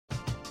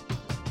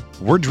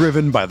We're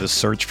driven by the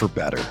search for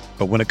better.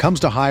 But when it comes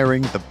to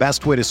hiring, the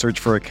best way to search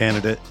for a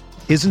candidate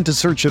isn't to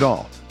search at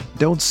all.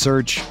 Don't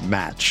search,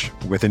 match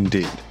with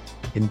Indeed.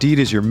 Indeed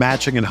is your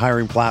matching and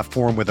hiring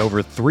platform with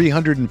over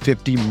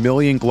 350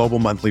 million global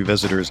monthly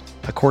visitors,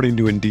 according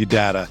to Indeed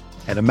data,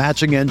 and a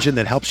matching engine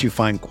that helps you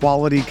find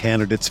quality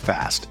candidates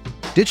fast.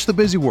 Ditch the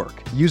busy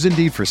work. Use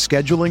Indeed for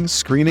scheduling,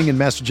 screening, and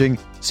messaging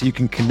so you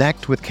can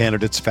connect with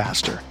candidates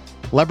faster.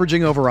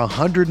 Leveraging over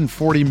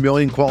 140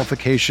 million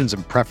qualifications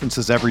and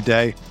preferences every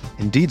day,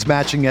 Indeed's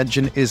matching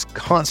engine is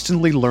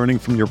constantly learning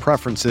from your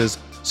preferences,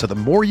 so the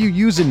more you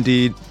use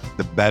Indeed,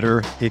 the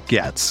better it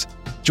gets.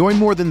 Join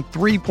more than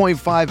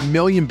 3.5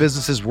 million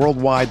businesses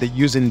worldwide that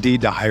use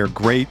Indeed to hire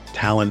great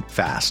talent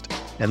fast.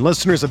 And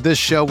listeners of this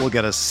show will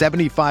get a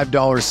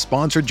 $75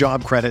 sponsored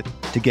job credit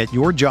to get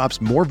your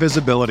jobs more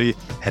visibility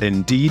at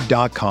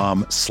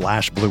Indeed.com/Blue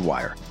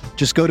Wire.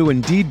 Just go to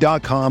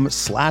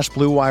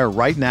Indeed.com/Blue Wire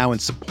right now and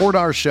support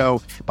our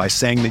show by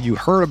saying that you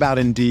heard about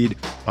Indeed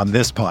on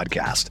this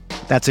podcast.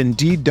 That's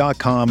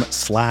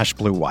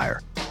Indeed.com/Blue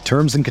Wire.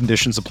 Terms and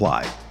conditions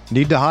apply.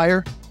 Need to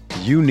hire?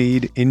 You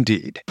need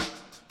Indeed.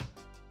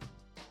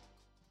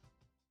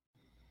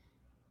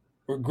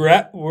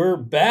 We're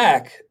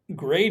back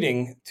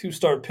grading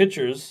two-star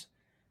pitchers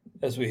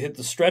as we hit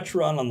the stretch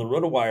run on the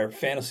RotoWire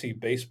Fantasy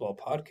Baseball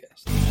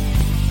Podcast.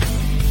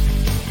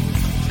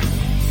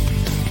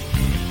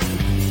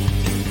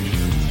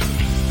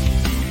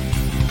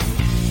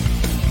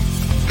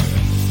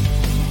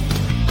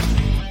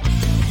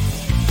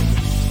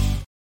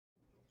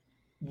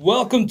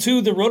 Welcome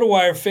to the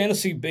RotoWire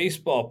Fantasy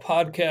Baseball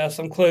Podcast.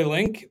 I'm Clay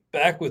Link,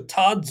 back with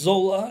Todd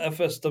Zola,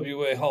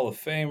 FSWA Hall of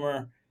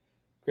Famer.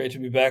 Great to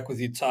be back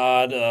with you,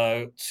 Todd.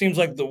 Seems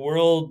like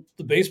the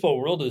baseball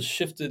world has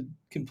shifted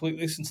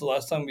completely since the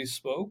last time we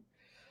spoke.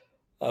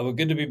 But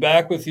good to be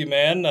back with you,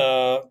 man.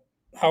 How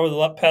are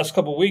the past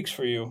couple weeks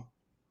for you?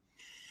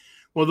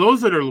 Well,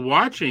 those that are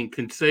watching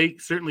can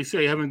certainly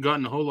say I haven't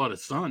gotten a whole lot of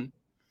sun.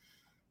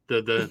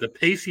 The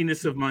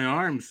paciness of my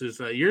arms is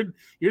you're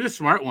the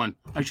smart one.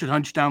 I should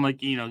hunch down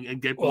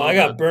and get. Well, I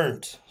got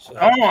burnt. So.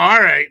 Oh,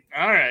 all right.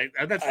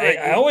 That's right.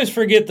 I always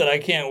forget that I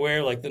can't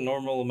wear like the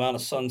normal amount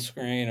of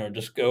sunscreen or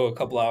just go a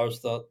couple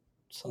hours without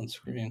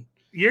sunscreen.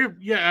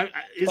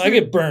 I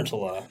get burnt a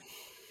lot.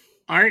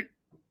 Aren't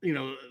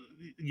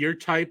your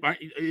type?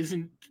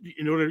 Isn't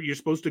in order you're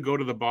supposed to go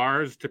to the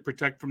bars to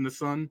protect from the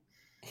sun?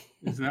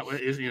 Isn't that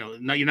what is? You're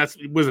not.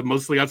 Was it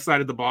mostly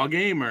outside of the ball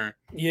game or?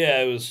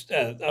 Yeah, it was.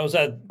 I was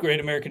at Great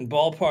American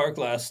Ballpark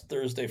last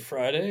Thursday,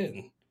 Friday,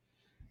 and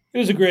it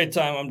was a great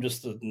time. I'm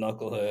just a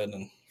knucklehead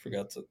and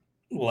forgot to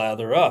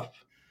lather up.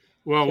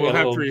 Well, we'll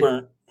have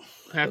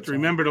to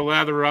remember to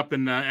lather up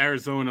in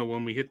Arizona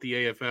when we hit the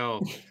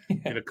AFL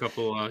in a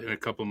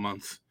couple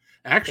months.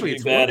 Actually,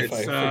 it's bad if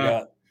I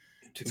forgot.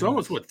 It's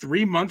almost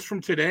 3 months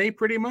from today,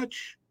 pretty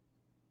much.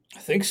 I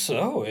think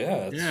so.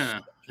 Yeah.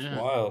 Yeah.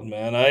 Wild,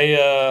 man.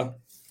 I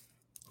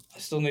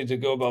still need to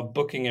go about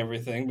booking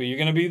everything, but you're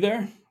going to be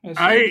there?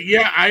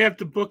 I have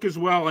to book as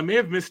well. I may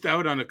have missed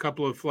out on a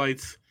couple of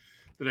flights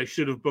that I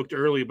should have booked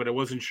early, but I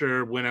wasn't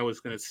sure when I was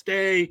going to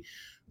stay,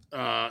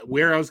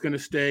 where I was going to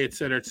stay, et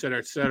cetera, et cetera,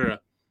 et cetera.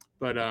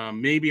 But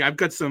maybe I've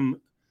got some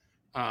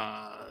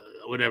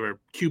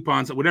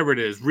coupons, whatever it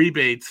is,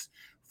 rebates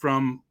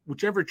from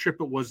whichever trip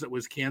it was that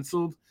was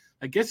canceled.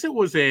 I guess it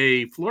was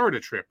a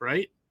Florida trip,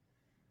 right?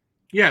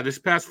 Yeah, this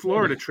past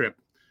Florida trip.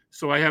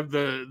 So I have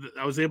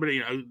I was able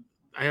to,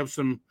 I have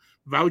some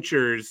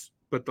vouchers,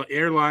 but the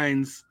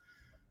airlines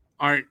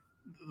aren't.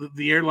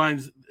 The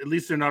airlines, at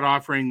least, they're not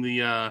offering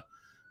the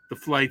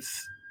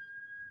flights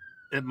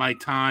at my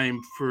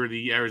time for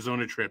the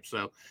Arizona trip.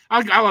 So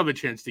I'll have a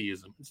chance to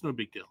use them. It's no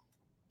big deal.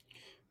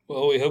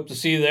 Well, we hope to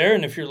see you there,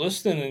 and if you're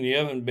listening and you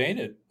haven't made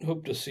it,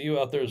 hope to see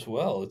you out there as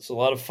well. It's a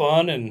lot of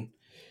fun and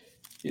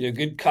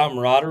good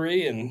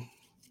camaraderie and.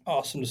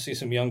 Awesome to see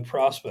some young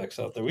prospects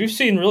out there. We've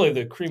seen really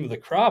the cream of the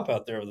crop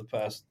out there over the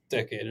past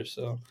decade or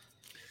so.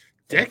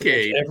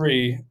 Decade? I've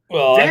been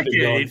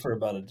going for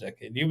about a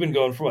decade. You've been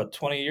going for what,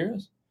 20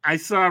 years? I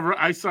saw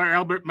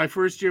Albert. My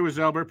first year was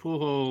Albert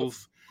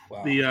Pujols.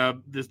 Wow.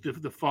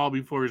 The fall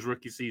before his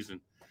rookie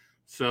season.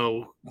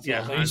 So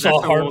awesome. You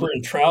saw Harper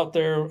and Trout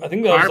there. I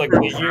think that was like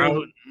a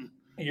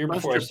year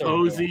before I started.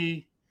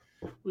 Posey.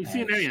 We've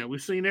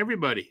seen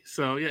everybody.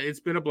 So yeah,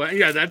 it's been a blast.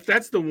 Yeah,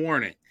 that's the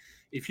warning.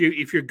 If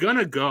you're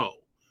gonna go,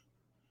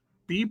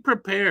 be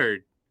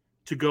prepared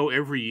to go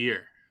every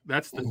year.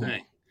 That's the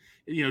thing.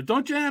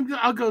 Don't jam.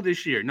 I'll go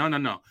this year.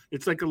 No.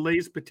 It's like a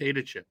Lay's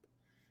potato chip.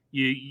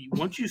 You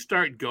once you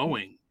start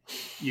going,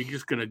 you're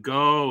just gonna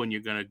go and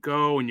you're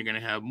gonna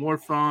have more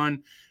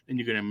fun and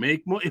you're gonna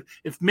make more.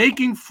 If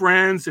making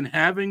friends and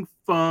having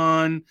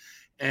fun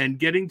and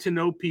getting to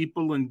know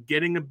people and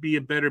getting to be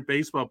a better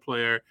baseball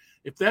player,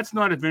 if that's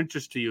not of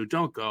interest to you,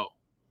 don't go.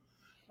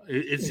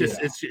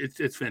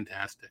 It's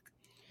fantastic.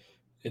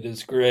 It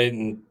is great,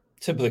 and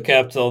tip of the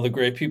cap to all the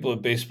great people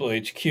at Baseball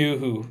HQ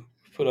who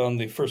put on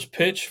the first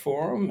pitch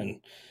for them,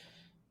 and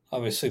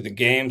obviously the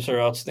games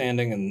are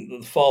outstanding,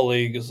 and the Fall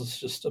League is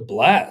just a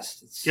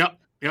blast. Got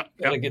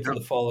to get to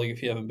the Fall League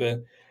if you haven't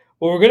been.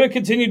 Well, we're going to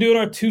continue doing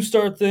our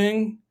two-star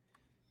thing,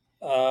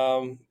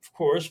 of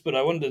course, but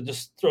I wanted to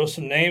just throw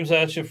some names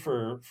at you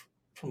from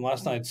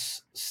last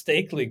night's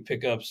Stake League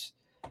pickups.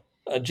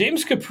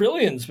 James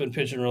Caprillian's been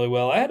pitching really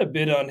well. I had a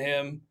bid on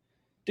him.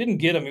 Didn't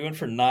get him. He went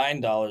for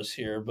 $9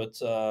 here, but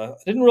I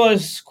didn't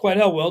realize quite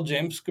how well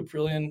James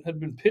Caprillian had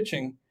been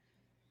pitching.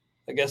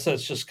 I guess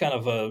that's just kind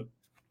of a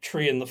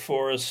tree in the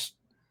forest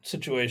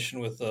situation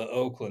with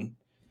Oakland.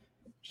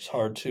 It's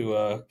hard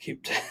to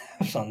keep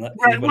tabs on that.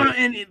 Right. Well,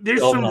 and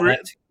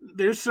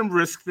there's some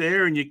risk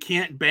there, and you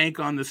can't bank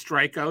on the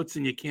strikeouts,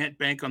 and you can't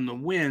bank on the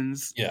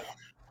wins. Yeah.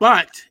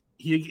 But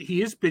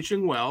he is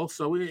pitching well,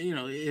 so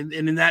and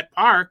in that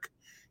park,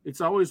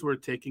 it's always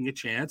worth taking a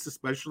chance,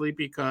 especially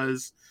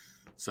because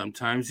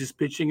sometimes he's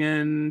pitching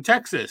in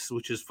Texas,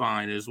 which is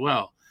fine as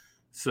well.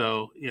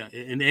 So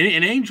in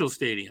Angel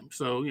Stadium.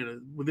 So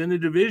within the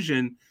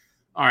division,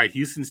 all right,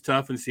 Houston's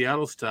tough and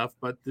Seattle's tough,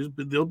 but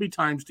there'll be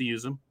times to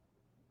use them.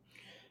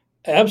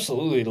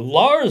 Absolutely.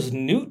 Lars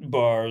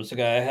Nootbaar is the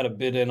guy I had a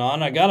bid in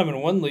on. I got him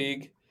in one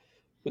league,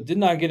 but did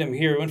not get him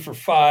here. Went for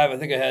 $5. I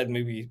think I had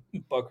maybe a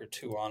buck or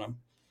two on him.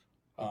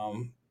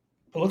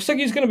 But looks like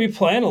he's going to be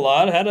playing a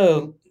lot. Had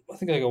I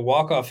think a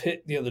walk-off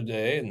hit the other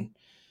day, and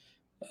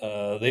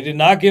they did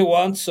not get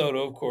Juan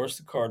Soto, of course,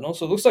 the Cardinals.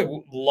 So it looks like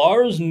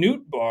Lars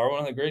Nootbaar, one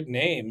of the great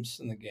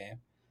names in the game.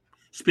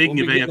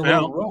 Speaking of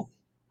AFL.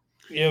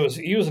 Yeah,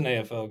 he was an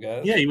AFL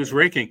guy. Yeah, he was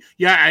raking.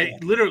 Yeah, I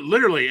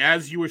literally,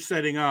 as you were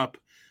setting up,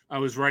 I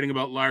was writing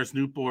about Lars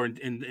Nootbaar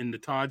in the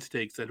Todd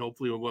Stakes that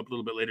hopefully will go up a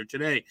little bit later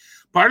today.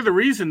 Part of the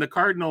reason the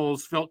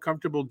Cardinals felt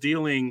comfortable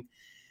dealing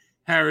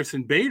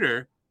Harrison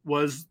Bader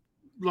was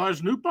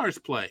Lars Nootbaar's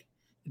play,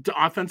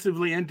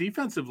 offensively and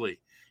defensively.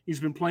 He's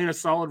been playing a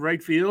solid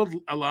right field,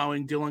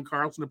 allowing Dylan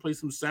Carlson to play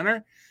some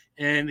center,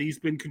 and he's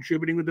been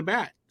contributing with the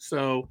bat.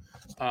 So,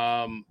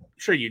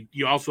 sure,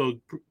 you also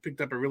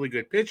picked up a really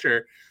good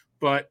pitcher,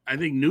 but I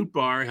think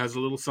Nootbaar has a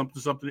little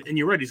something, and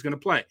you're right, he's going to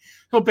play.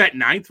 He'll bat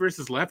ninth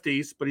versus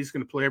lefties, but he's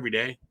going to play every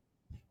day.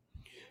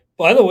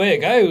 By the way,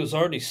 a guy who was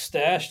already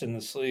stashed in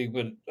this league,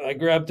 but I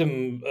grabbed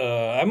him.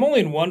 I'm only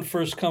in one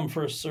first-come,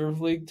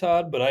 first-serve league,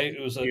 Todd, but it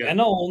was an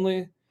NL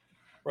only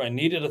where I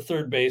needed a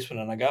third baseman,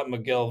 and I got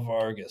Miguel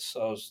Vargas.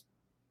 So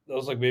that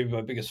was like maybe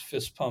my biggest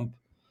fist pump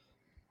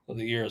of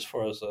the year as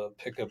far as a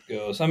pickup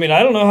goes. I mean,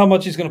 I don't know how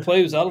much he's going to play.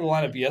 He was out of the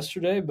lineup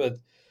yesterday, but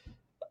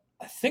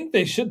I think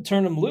they should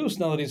turn him loose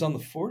now that he's on the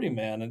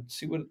 40-man and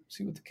see what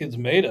the kid's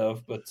made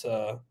of. But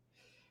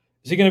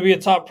is he going to be a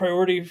top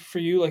priority for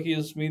you like he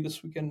is me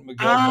this weekend?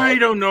 Miguel I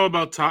don't know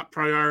about top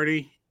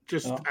priority.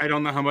 I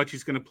don't know how much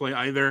he's going to play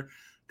either,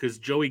 because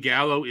Joey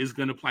Gallo is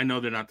going to play. I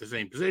know they're not the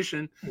same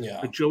position,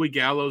 but Joey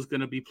Gallo is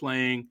going to be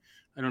playing.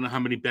 I don't know how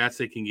many bats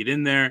they can get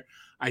in there.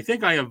 I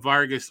think I have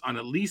Vargas on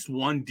at least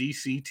one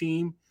DC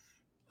team,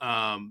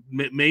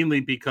 mainly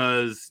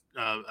because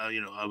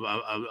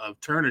of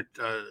Turner.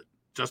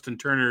 Justin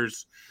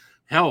Turner's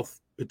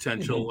health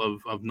potential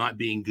of not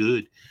being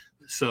good.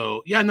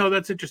 So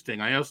that's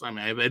interesting. I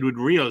have Edward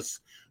Rios,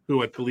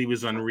 who I believe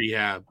is on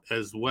rehab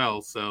as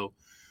well. So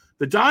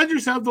the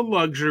Dodgers have the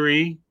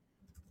luxury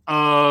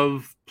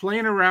of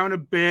playing around a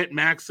bit,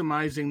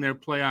 maximizing their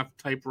playoff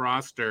type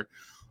roster.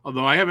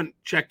 Although I haven't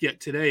checked yet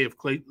today if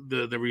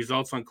the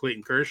results on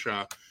Clayton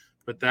Kershaw,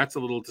 but that's a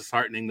little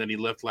disheartening that he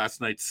left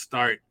last night's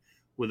start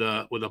with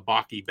a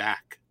balky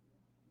back.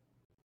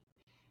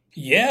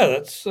 Yeah,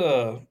 that's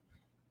a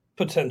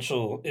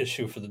potential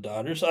issue for the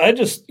Dodgers. I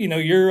just,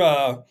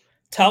 your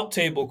tout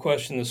table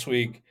question this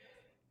week,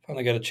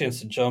 finally got a chance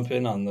to jump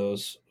in on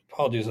those.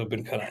 Apologies, I've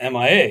been kind of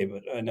MIA,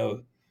 but I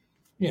know,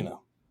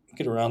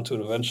 get around to it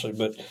eventually.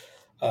 But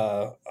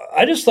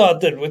I just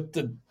thought that with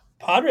the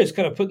Padres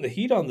kind of putting the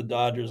heat on the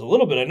Dodgers a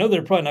little bit, I know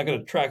they're probably not going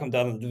to track them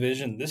down in the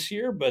division this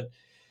year, but,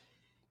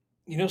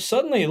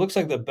 suddenly it looks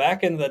like the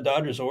back end of that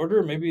Dodgers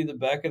order, maybe the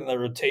back end of that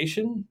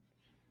rotation,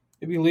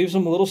 maybe leaves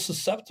them a little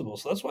susceptible.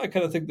 So that's why I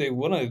kind of think they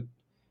want to.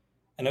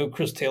 I know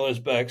Chris Taylor's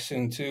back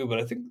soon too, but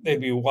I think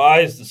they'd be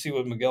wise to see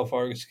what Miguel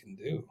Vargas can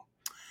do.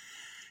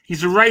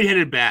 He's a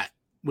right-handed bat,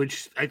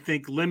 which I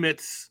think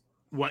limits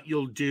what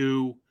you'll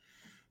do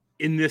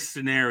in this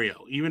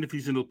scenario, even if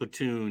he's in a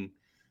platoon.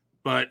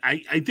 But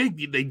I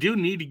think they do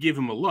need to give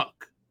him a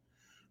look.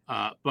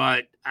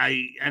 But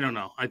I don't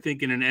know. I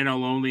think in an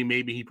NL only,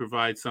 maybe he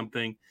provides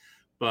something,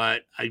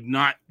 but I'm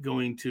not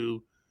going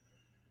to.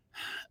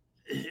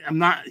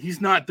 He's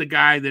not the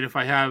guy that if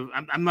I have,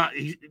 I'm not,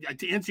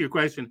 to answer your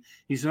question,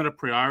 he's not a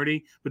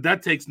priority, but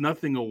that takes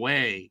nothing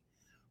away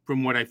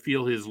from what I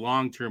feel his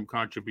long-term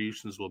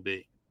contributions will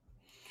be.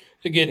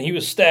 Again, he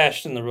was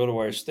stashed in the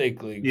RotoWire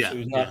Stake League, so he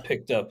was not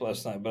picked up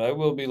last night, but I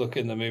will be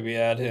looking to maybe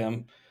add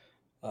him.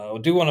 I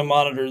do want to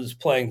monitor his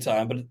playing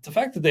time, but the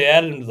fact that they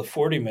added him to the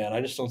 40-man,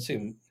 I just don't see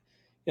him.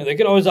 They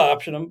could always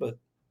option him, but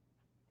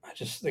I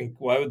just think,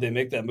 why would they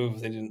make that move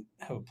if they didn't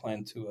have a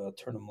plan to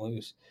turn him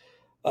loose?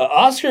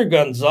 Oscar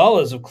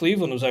Gonzalez of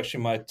Cleveland was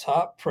actually my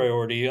top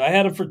priority. I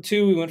had him for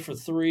 2. He went for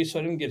 3, so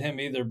I didn't get him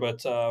either.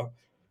 But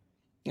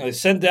they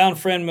sent down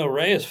Franmil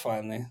Reyes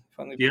finally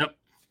yep.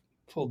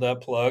 Pulled that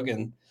plug.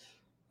 And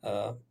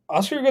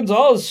Oscar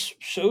Gonzalez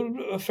showed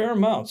a fair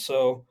amount.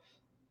 So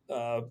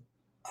I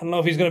don't know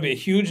if he's going to be a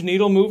huge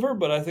needle mover,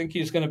 but I think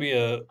he's going to be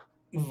a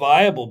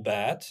viable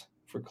bat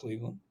for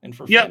Cleveland and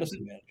for fantasy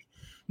managers.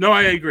 No,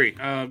 I agree.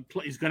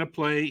 He's going to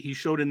play. He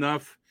showed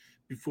enough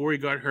before he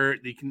got hurt.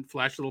 He can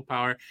flash a little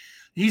power.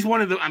 He's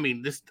one of the. I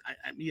mean,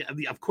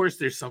 of course,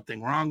 there's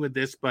something wrong with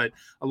this, but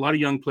a lot of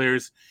young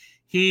players,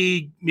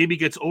 he maybe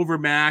gets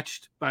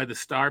overmatched by the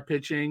star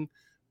pitching,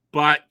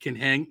 but can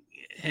hang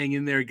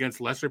in there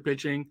against lesser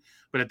pitching.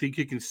 But I think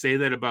you can say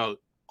that about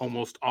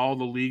almost all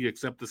the league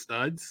except the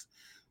studs.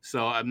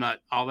 So I'm not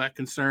all that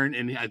concerned,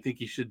 and I think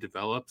he should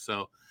develop.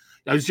 So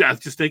I was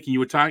just thinking, you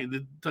were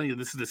telling you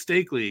this is the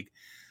Stake League.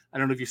 I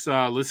don't know if you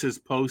saw Alyssa's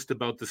post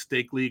about the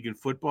Stake League in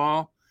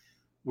football,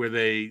 where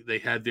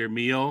they had their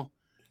meal.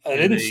 I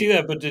didn't see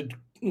that, but did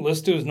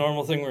Liz do his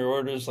normal thing where he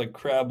orders like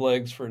crab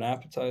legs for an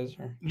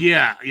appetizer?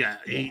 Yeah.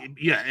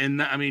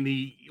 And I mean,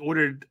 he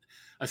ordered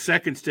a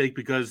second steak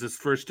because his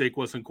first steak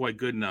wasn't quite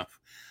good enough.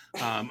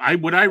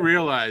 What I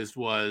realized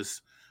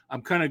was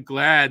I'm kind of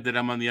glad that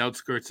I'm on the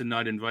outskirts and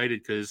not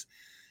invited, because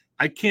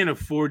I can't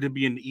afford to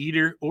be an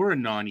eater or a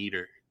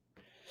non-eater.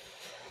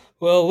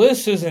 Well,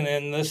 Liz isn't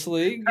in this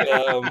league. And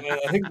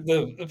I think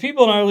the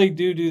people in our league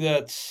do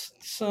that.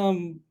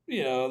 Some,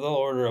 they'll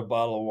order a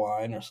bottle of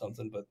wine or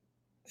something, but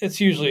it's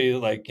usually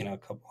like, a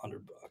couple $100.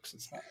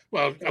 It's not.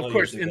 Well, of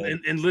course,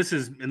 in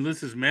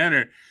Liz's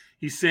manner,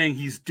 he's saying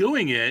he's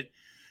doing it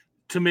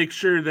to make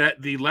sure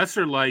that the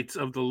lesser lights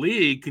of the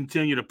league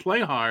continue to play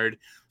hard,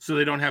 so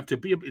they don't have to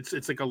be.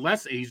 It's like a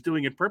lesson. He's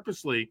doing it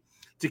purposely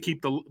to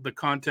keep the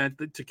content,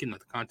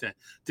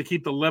 to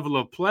keep the level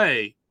of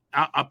play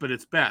up at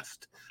its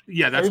best.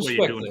 Yeah, that's why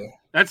you're doing it.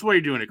 That's why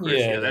you're doing it, Chris.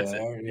 Yeah, that's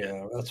it.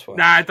 Yeah, that's fine.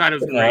 Nah, I thought it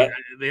was great.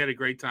 They had a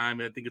great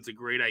time. I think it's a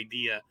great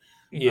idea.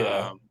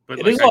 Yeah, but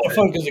it is a lot of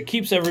fun because it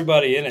keeps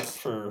everybody in it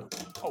for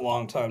a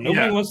long time.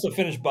 Nobody wants to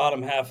finish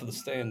bottom half of the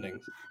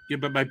standings. Yeah,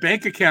 but my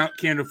bank account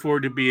can't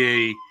afford to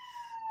be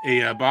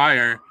a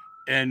buyer,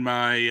 and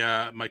my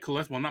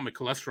cholesterol, well, not my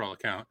cholesterol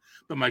account,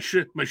 but my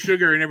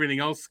sugar and everything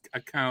else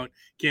account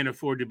can't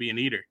afford to be an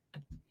eater.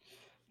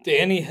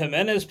 Danny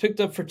Jimenez picked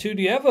up for 2.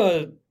 Do you have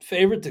a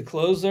favorite to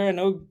close there? I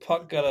know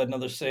Puck got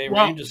another save.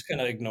 Well, or are you just kind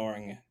of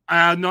ignoring it?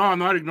 No, I'm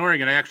not ignoring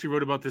it. I actually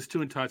wrote about this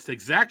too in Todd's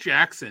Take. Zach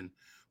Jackson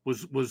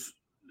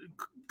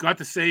got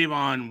the save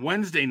on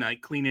Wednesday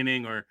night, clean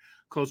inning or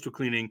close to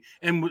cleaning,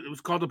 and was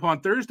called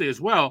upon Thursday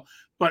as well,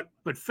 but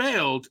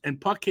failed.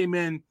 And Puck came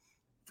in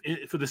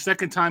for the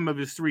second time of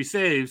his 3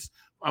 saves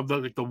of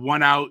the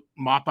 1-out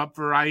mop-up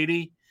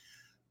variety.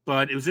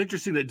 But it was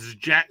interesting that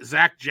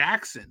Zach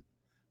Jackson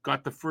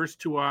got the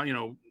first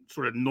 2,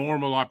 sort of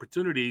normal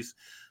opportunities.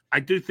 I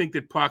do think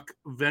that Puck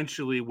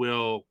eventually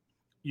will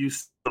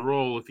use the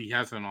role if he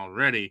hasn't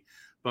already.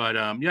 But,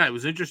 it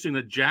was interesting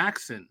that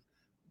Jackson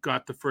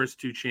got the first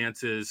 2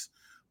 chances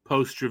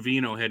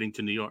post-Trevino heading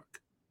to New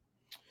York.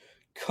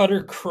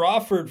 Cutter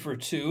Crawford for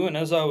 2, and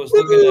as I was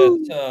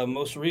looking at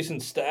most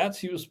recent stats,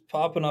 he was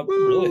popping up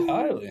really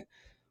highly.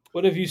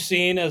 What have you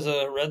seen as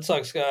a Red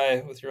Sox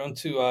guy with your own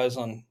 2 eyes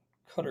on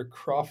Cutter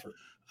Crawford?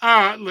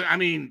 I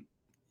mean,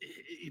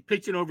 he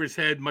pitched it over his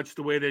head much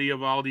the way that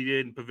Eovaldi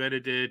did and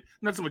Pivetta did.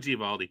 Not so much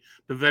Eovaldi.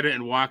 Pivetta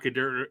and Walker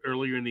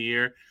earlier in the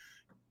year.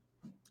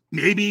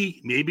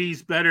 Maybe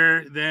he's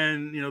better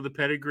than, the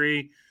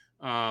pedigree.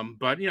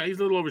 But, he's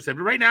a little over his head.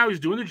 But right now he's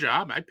doing the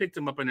job. I picked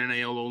him up in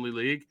NAL-only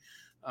league.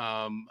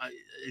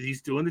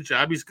 He's doing the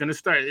job. He's going to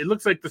start. It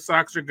looks like the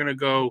Sox are going to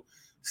go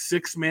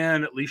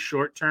 6-man, at least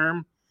short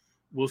term.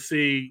 We'll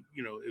see,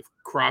 if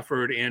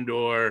Crawford and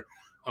or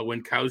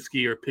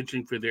Winkowski are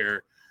pitching for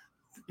their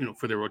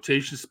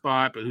rotation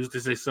spot, but who's to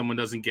say someone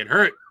doesn't get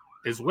hurt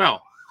as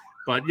well?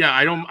 But yeah,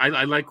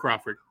 I like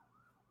Crawford.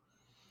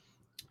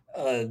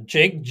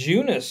 Jake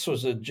Junis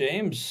was a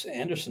James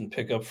Anderson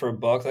pickup for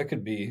 $1. That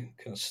could be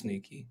kind of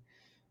sneaky.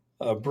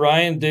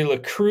 Brian De La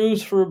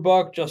Cruz for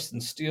 $1.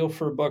 Justin Steele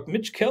for $1.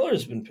 Mitch Keller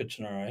has been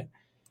pitching all right.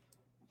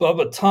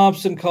 Bubba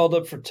Thompson called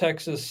up for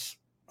Texas.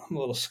 I'm a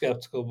little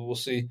skeptical, but we'll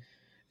see.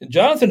 And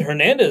Jonathan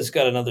Hernandez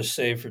got another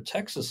save for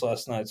Texas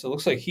last night, so it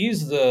looks like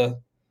he's the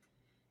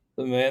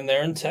man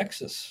there in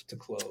Texas to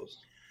close.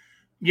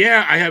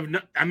 Yeah,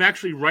 I'm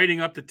actually writing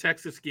up the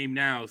Texas game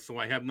now, so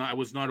I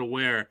was not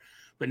aware.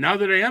 But now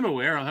that I am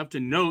aware, I'll have to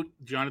note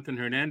Jonathan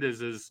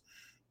Hernandez's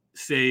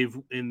save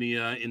in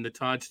the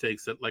Todd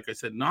Stakes that, like I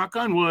said, knock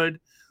on wood,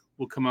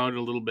 will come out in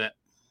a little bit.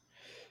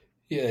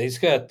 Yeah, he's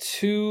got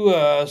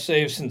 2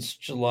 saves since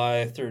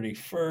July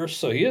 31st,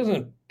 so he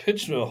hasn't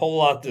pitched a whole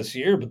lot this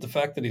year, but the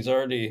fact that he's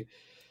already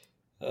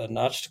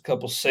notched a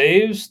couple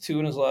saves, 2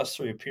 in his last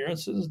 3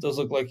 appearances, does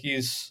look like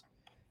he's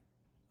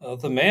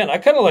the man. I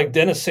kind of like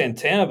Dennis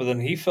Santana, but then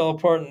he fell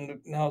apart and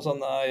now he's on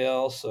the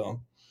IL,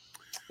 so.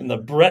 And the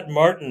Brett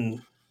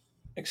Martin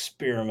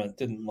experiment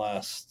didn't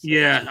last.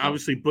 Yeah,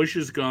 obviously Bush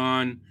is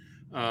gone.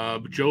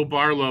 Joe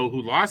Barlow,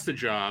 who lost the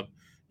job,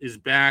 is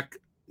back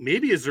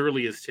maybe as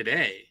early as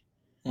today.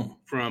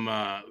 From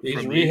he's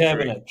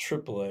rehabbing at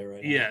AAA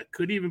right now. Yeah,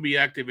 could even be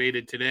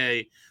activated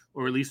today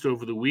or at least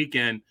over the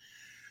weekend.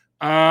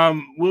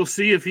 We'll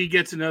see if he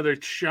gets another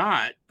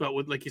shot, but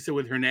like you said,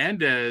 with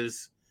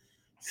Hernandez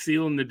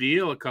sealing the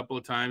deal a couple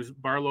of times,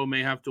 Barlow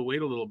may have to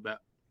wait a little bit.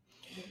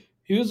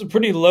 He was a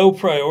pretty low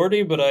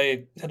priority, but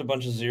I had a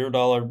bunch of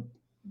 $0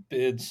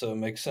 bids, so it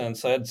makes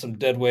sense. I had some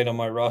dead weight on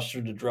my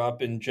roster to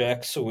drop in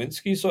Jack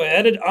Sawinski, so I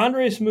added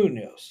Andres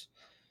Munoz,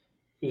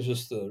 who's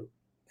just a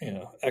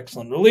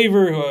excellent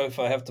reliever who, if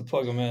I have to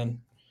plug him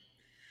in,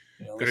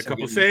 got a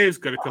couple saves,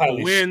 got a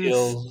couple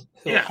wins.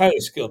 Highly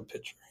skilled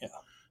pitcher.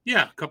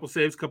 Yeah, a couple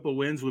saves, couple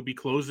wins would be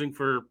closing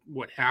for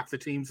half the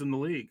teams in the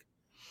league.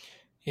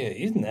 Yeah,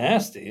 he's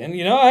nasty, and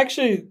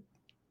actually,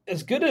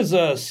 as good as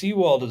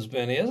Sewald has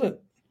been, he hasn't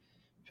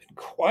been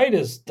quite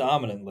as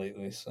dominant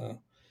lately. So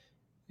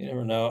you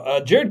never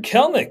know. Jared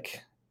Kelenic,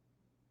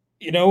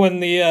 when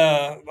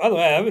by the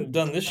way, I haven't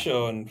done this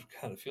show in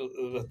kind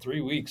of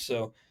 3 weeks,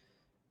 so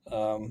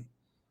I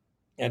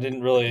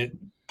didn't really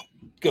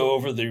go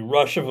over the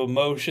rush of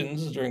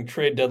emotions during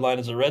trade deadline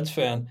as a Reds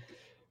fan.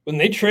 When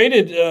they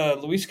traded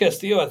Luis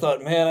Castillo, I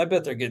thought, man, I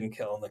bet they're getting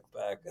Kelenic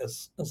back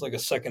as like a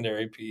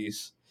secondary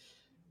piece.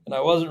 And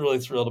I wasn't really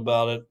thrilled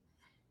about it.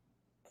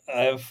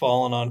 I have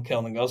fallen on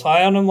Kelenic. I was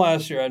high on him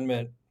last year, I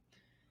admit.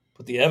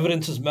 But the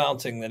evidence is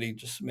mounting that he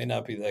just may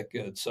not be that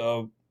good.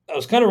 So I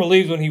was kind of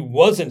relieved when he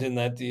wasn't in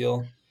that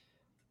deal.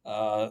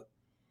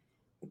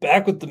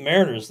 Back with the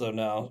Mariners, though,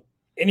 now.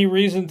 Any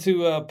reason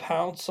to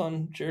pounce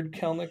on Jared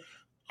Kelenic?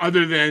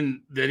 Other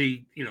than that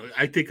he,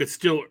 I think it's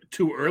still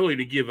too early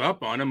to give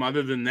up on him.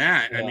 Other than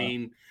that, I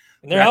mean.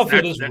 And their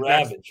outfit is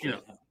ravaged.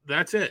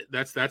 That's it.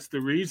 That's the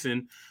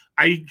reason.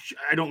 I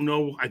don't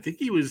know. I think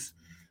he was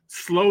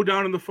slow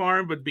down on the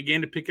farm, but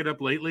began to pick it up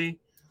lately.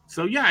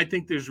 So, yeah, I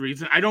think there's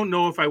reason. I don't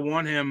know if I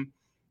want him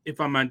if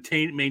I'm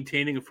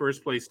maintaining a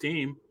first-place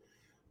team.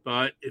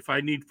 But if I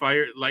need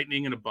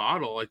lightning in a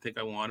bottle, I think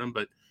I want him.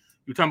 But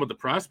you're talking about the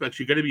prospects.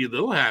 You got to be a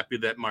little happy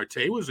that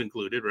Marte was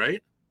included,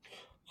 right?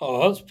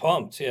 Oh, I was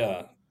pumped,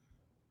 yeah.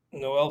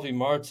 Noelvi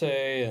Marte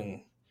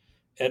and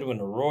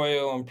Edwin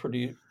Arroyo I'm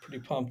pretty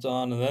pumped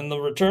on. And then the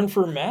return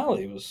for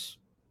Malley was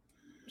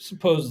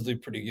supposedly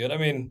pretty good. I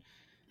mean,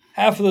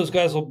 half of those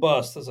guys will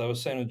bust, as I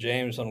was saying to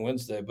James on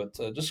Wednesday, but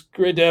just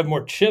great to have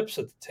more chips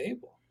at the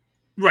table.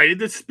 Right,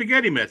 the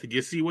spaghetti method.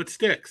 You see what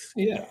sticks.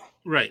 Yeah.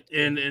 Right,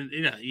 and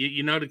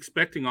you're not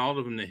expecting all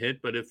of them to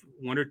hit, but if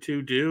one or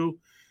two do,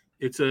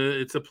 it's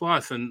a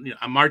plus. And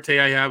Marte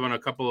I have on a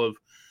couple of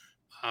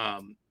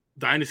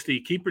dynasty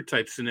keeper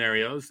type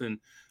scenarios, and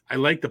I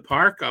like the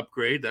Park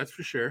upgrade, that's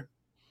for sure.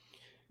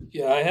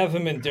 Yeah, I have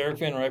him in Derek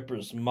Van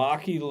Riper's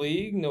Maki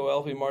League,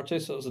 Noelvi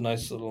Marte, so it was a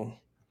nice little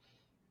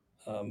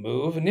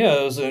move. And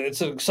yeah,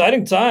 it's an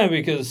exciting time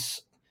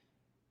because,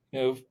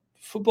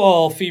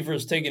 football fever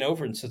is taking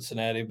over in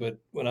Cincinnati, but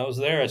when I was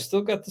there, I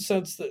still got the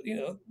sense that,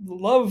 the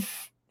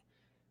love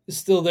is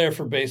still there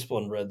for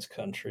baseball in Reds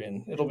country,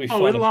 and it'll be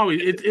fun. It'll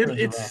always,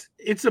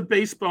 it's a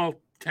baseball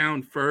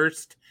town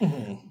first.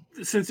 Mm-hmm.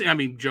 Since,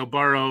 Joe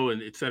Burrow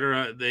and et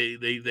cetera, the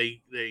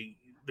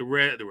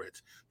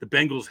Reds, the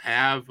Bengals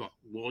have,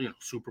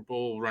 Super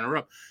Bowl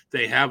runner-up.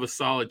 They have a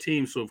solid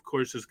team, so of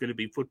course there's going to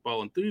be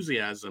football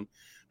enthusiasm,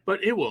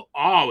 but it will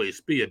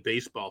always be a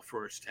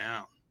baseball-first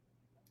town.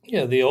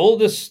 Yeah, the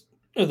oldest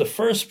or the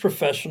first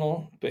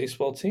professional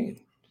baseball team,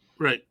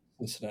 right?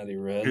 Cincinnati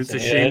Reds. It's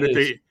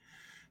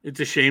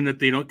a shame that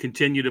they don't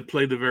continue to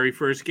play the very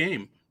first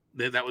game.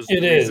 That was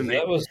it.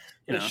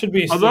 It should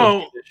be.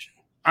 Although,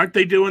 aren't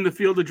they doing the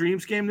Field of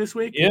Dreams game this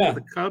week? Yeah,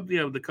 the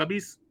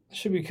Cubbies. It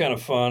should be kind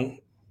of fun.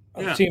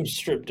 The team's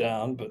stripped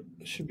down, but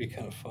it should be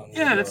kind of fun.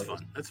 Yeah, that's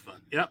fun. That's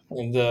fun. Yeah.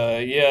 And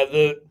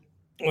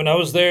when I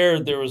was there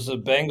was a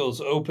Bengals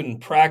open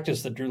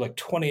practice that drew like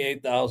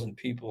 28,000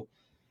 people,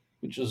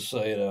 which is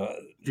Did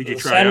you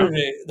try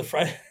Saturday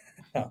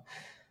out?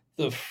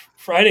 The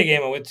Friday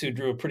game I went to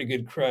drew a pretty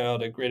good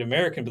crowd at Great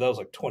American, but that was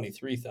like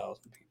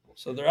 23,000 people.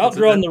 So they're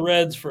outdrawing the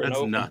Reds for an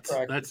open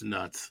practice. That's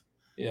nuts.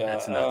 Yeah,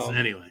 that's nuts.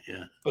 Anyway,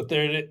 yeah. But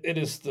it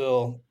is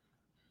still.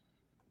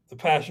 The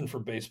passion for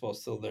baseball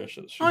is still there.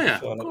 So it should be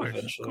fun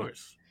eventually of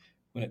course.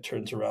 When it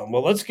turns around.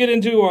 Well, let's get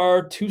into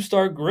our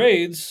 2-star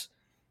grades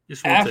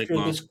after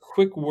this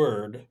quick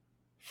word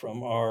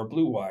from our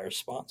Blue Wire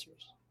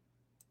sponsors.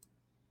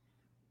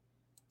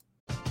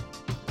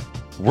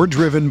 We're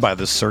driven by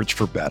the search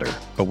for better.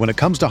 But when it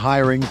comes to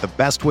hiring, the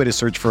best way to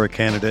search for a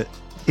candidate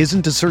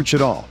isn't to search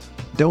at all.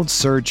 Don't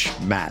search,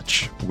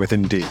 match with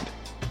Indeed.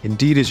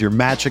 Indeed is your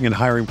matching and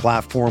hiring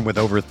platform with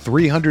over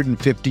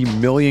 350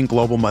 million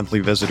global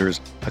monthly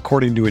visitors,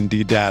 according to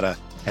Indeed data,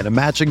 and a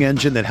matching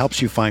engine that helps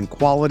you find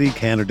quality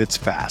candidates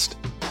fast.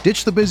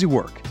 Ditch the busy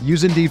work.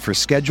 Use Indeed for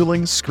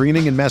scheduling,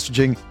 screening, and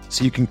messaging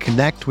so you can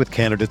connect with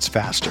candidates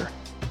faster.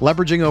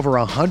 Leveraging over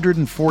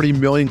 140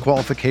 million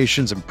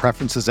qualifications and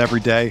preferences every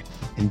day,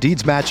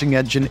 Indeed's matching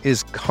engine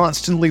is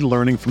constantly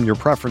learning from your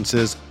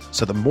preferences,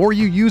 so the more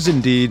you use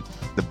Indeed,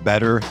 the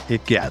better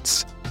it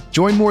gets.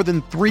 Join more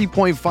than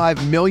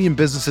 3.5 million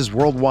businesses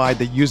worldwide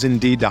that use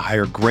Indeed to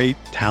hire great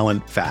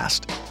talent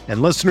fast.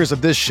 And listeners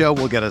of this show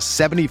will get a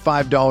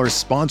 $75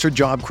 sponsored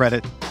job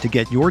credit to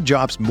get your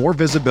jobs more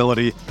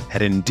visibility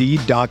at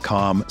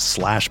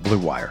Indeed.com/Blue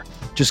Wire.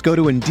 Just go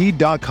to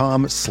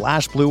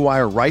Indeed.com/Blue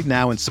Wire right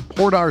now and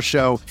support our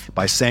show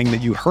by saying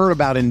that you heard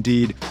about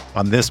Indeed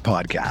on this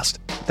podcast.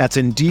 That's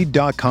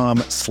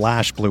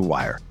Indeed.com/Blue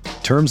Wire.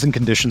 Terms and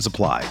conditions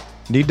apply.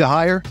 Need to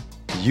hire?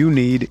 You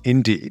need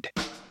Indeed.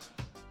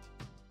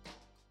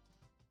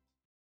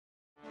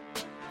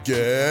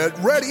 Get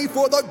ready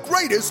for the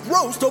greatest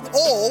roast of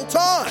all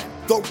time.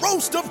 The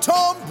Roast of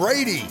Tom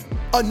Brady.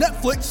 A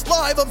Netflix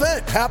live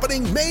event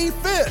happening May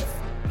 5th.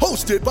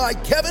 Hosted by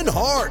Kevin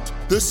Hart,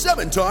 the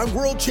 7-time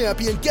world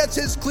champion gets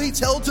his cleats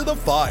held to the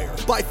fire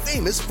by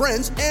famous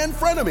friends and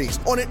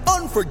frenemies on an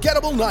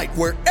unforgettable night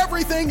where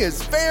everything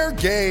is fair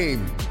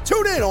game.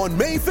 Tune in on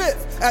May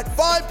 5th at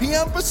 5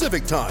 p.m.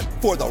 Pacific time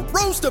for the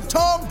Roast of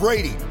Tom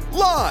Brady,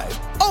 live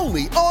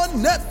only on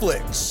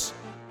Netflix.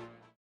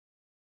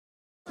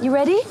 You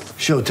ready?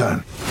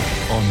 Showtime.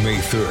 On May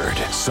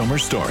 3rd, summer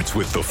starts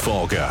with The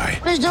Fall Guy.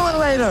 Let's do it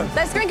later.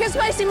 Let's drink a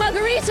spicy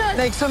margarita.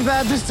 Make some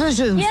bad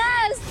decisions.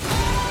 Yes!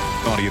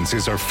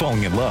 Audiences are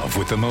falling in love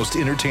with the most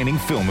entertaining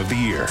film of the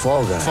year.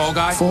 Fall Guy. Fall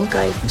Guy? Fall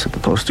guy. That's what the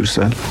poster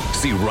said.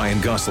 See Ryan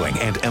Gosling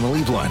and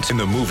Emily Blunt in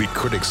the movie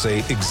critics say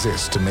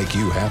exists to make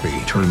you happy.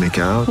 Trying to make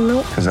it out?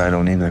 Nope. Because I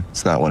don't either.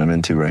 It's not what I'm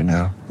into right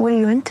now. What are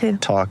you into?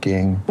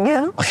 Talking.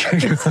 Yeah.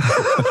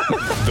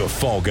 The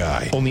Fall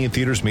Guy. Only in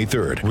theaters May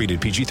 3rd.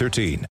 Rated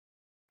PG-13.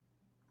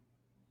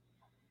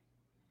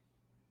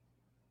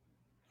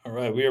 All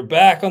right, we are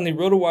back on the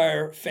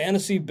RotoWire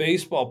Fantasy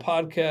Baseball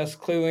Podcast.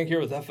 Clay Link here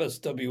with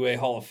FSWA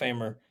Hall of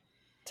Famer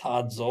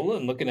Todd Zola.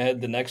 And looking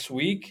ahead to next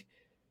week,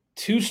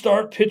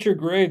 2-start pitcher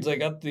grades. I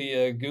got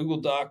the Google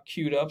Doc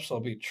queued up, so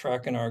I'll be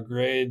tracking our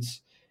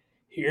grades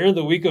here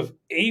the week of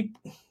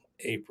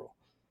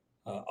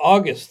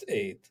August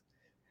 8th.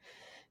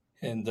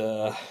 And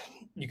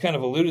you kind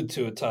of alluded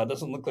to it, Todd.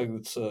 Doesn't look like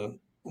it's a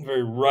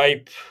very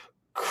ripe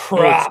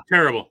crop. Oh, it's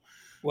terrible.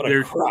 What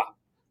a crop.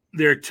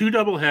 There are 2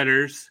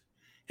 doubleheaders,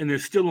 and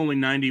there's still only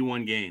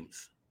 91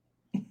 games.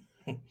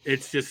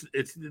 It's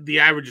the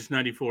average is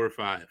 94 or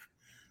 5.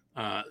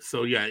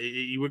 So yeah,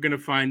 you were going to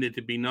find it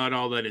to be not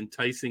all that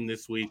enticing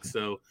this week.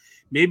 So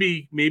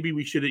maybe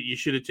you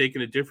should have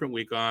taken a different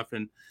week off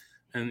and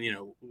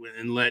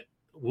let,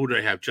 who do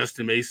I have?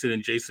 Justin Mason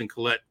and Jason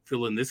Collette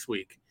fill in this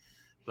week.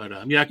 But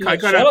I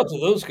got shout out to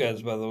those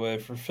guys, by the way,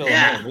 for filling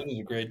in. They did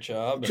a great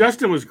job.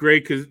 Justin was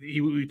great because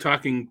we were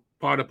talking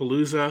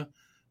Potapalooza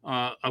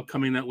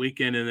upcoming that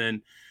weekend, and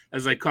then,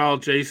 as I call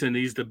Jason,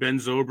 he's the Ben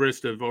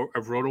Zobrist of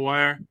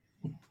RotoWire.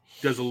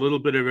 Does a little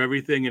bit of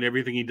everything, and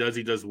everything he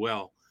does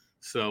well.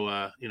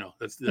 So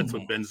that's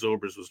what Ben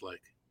Zobrist was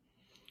like.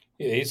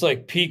 Yeah, he's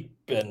like peak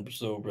Ben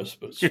Zobrist,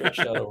 but stretched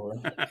out over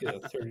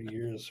 30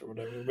 years or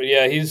whatever. But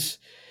yeah,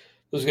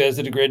 those guys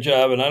did a great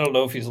job, and I don't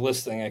know if he's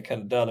listening. I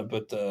kind of doubt it,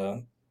 but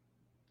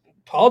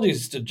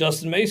apologies to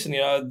Justin Mason.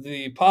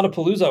 The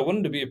Potapalooza, I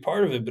wanted to be a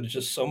part of it, but it's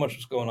just so much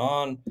was going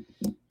on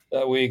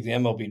that week. The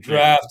MLB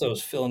draft, I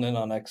was filling in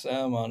on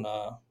XM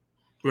on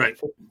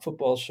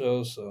football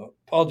shows. So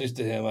apologies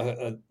to him.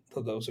 I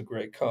thought that was a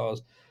great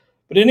cause.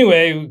 But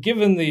anyway,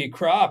 given the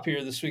crop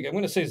here this week, I'm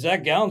going to say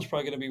Zach Gallen's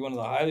probably going to be one of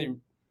the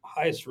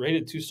highest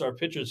rated 2-star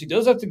pitchers. He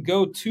does have to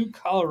go to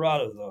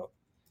Colorado, though.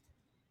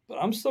 But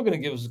I'm still going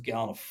to give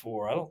Gallen a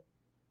 4.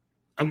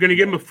 I'm going to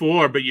give him a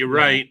 4, but you're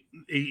right.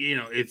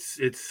 This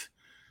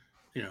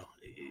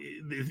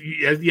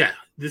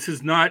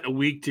is not a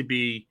week to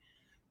be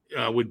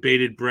with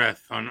bated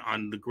breath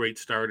on the great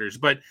starters.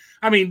 But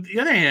I mean,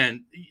 the other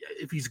hand,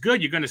 if he's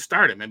good, you're going to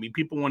start him. I mean,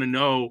 people want to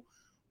know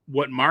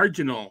what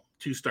marginal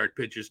 2-start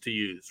pitches to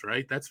use,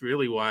 right? That's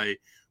really why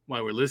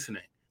we're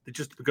listening.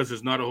 Just because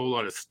there's not a whole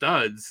lot of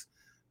studs,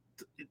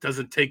 it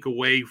doesn't take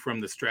away from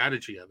the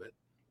strategy of it.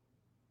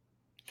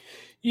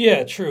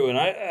 Yeah, true. And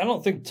I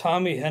don't think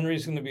Tommy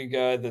Henry's going to be a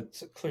guy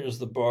that clears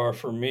the bar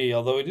for me,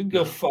 although he did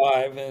go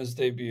 5 in his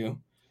debut.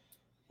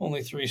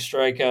 Only 3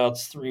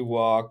 strikeouts, 3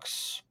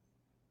 walks.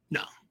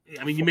 No.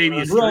 I mean, you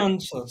maybe run,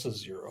 so that's a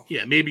 0.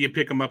 Yeah, maybe you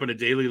pick him up in a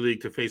daily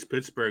league to face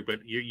Pittsburgh, but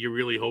you're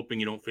really hoping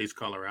you don't face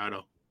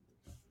Colorado.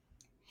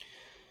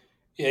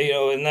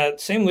 Yeah, in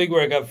that same league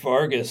where I got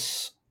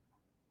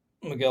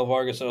Miguel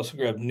Vargas, I also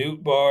grabbed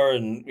Newt Bar,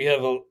 and we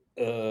have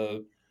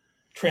a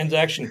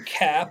transaction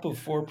cap of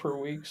 4 per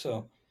week.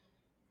 So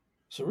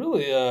it's a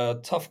really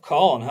tough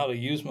call on how to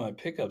use my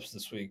pickups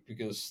this week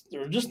because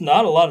there are just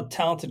not a lot of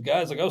talented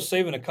guys. Like I was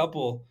saving a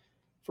couple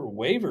for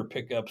waiver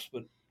pickups,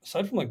 but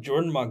aside from like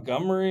Jordan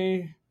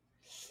Montgomery,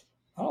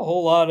 not a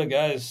whole lot of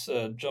guys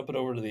jumping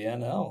over to the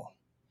NL.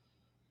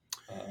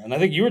 And I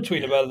think you were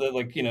tweeting about it that,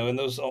 like, in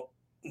those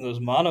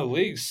mono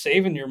leagues,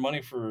 saving your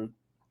money for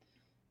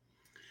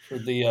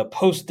the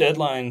post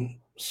deadline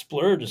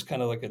splurge is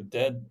kind of like a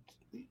dead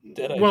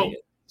idea.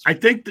 I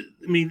think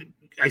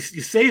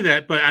you say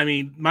that, but I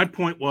mean, my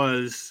point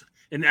was,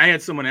 and I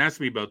had someone ask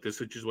me about this,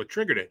 which is what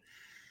triggered it.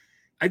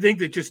 I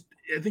think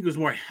it was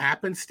more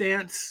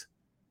happenstance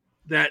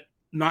that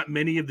not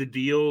many of the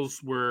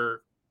deals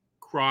were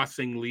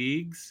crossing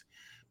leagues,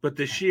 but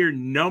the sheer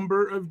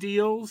number of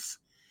deals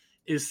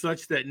is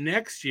such that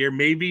next year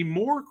maybe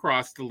more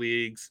cross the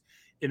leagues,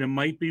 and it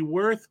might be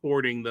worth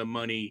hoarding the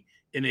money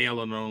in AL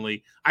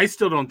only. I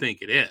still don't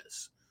think it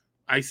is.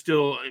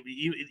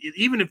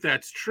 Even if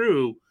that's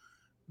true,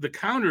 the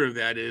counter of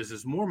that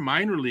is more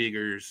minor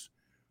leaguers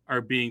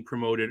are being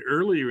promoted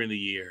earlier in the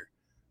year.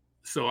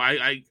 So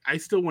I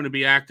still want to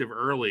be active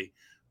early,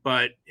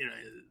 but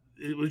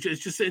it's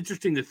just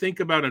interesting to think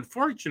about.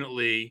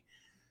 Unfortunately,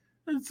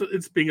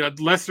 it's being a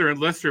lesser and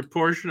lesser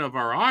portion of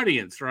our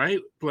audience, right?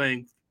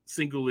 Playing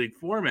single league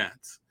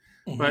formats,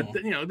 but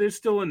there's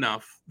still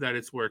enough that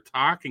it's worth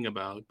talking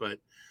about. But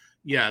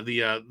yeah,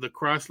 the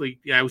cross league.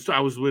 Yeah, I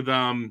was with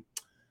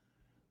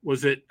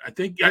was it? I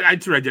think I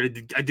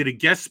did a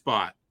guest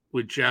spot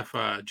with Jeff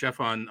on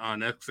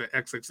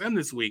XXM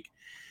this week,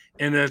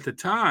 and at the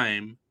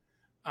time,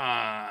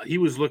 he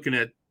was looking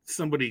at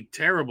somebody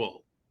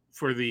terrible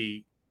for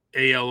the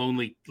AL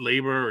only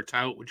labor or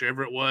tout,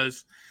 whichever it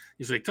was.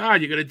 He's like,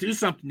 Todd, you got to do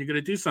something. You got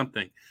to do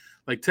something.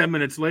 Like 10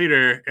 minutes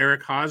later,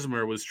 Eric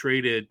Hosmer was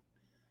traded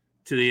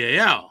to the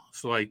AL.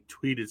 So I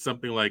tweeted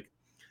something like,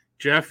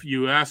 Jeff,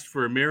 you asked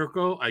for a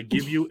miracle. I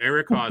give you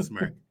Eric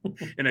Hosmer.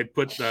 And I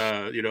put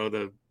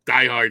the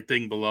diehard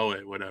thing below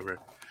it, whatever.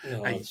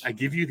 Yeah, I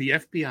give you the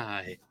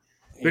FBI.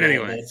 But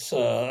anyway,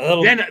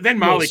 then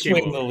Molly came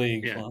over. The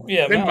league.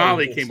 Yeah, then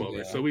Molly came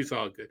over, so we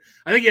saw it good.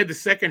 I think he had the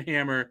second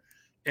hammer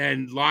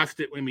and lost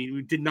it. I mean,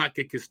 we did not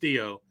get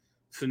Castillo,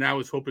 so now I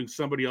was hoping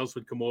somebody else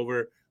would come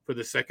over for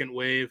the second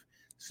wave.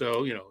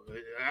 So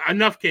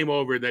enough came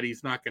over that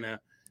he's not gonna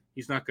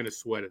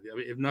sweat it. I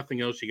mean, if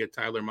nothing else, you get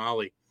Tyler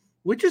Molly,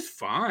 which is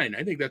fine.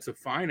 I think that's a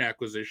fine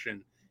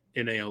acquisition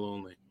in AL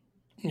only.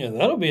 Yeah,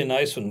 that'll be a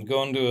nice one.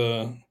 Going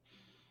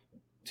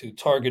to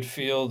Target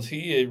Field.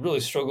 He really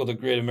struggled at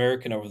Great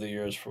American over the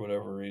years for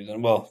whatever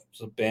reason. Well,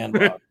 it's a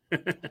bandwagon.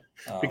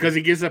 Because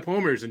he gives up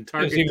homers and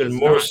Target even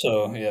more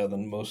so,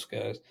 than most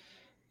guys.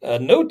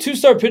 No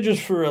 2-star pitchers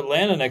for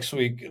Atlanta next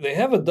week. They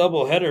have a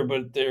doubleheader,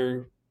 but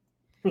they're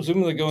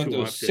presumably going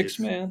to a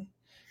 6-man.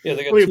 Yeah,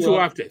 they got two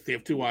off days. They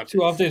have 2 off days.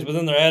 2 off days, but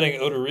then they're adding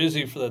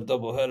Odorizzi for that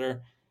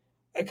doubleheader.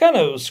 I kind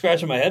of was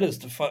scratching my head as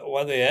to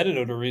why they added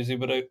Odorizzi,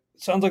 but it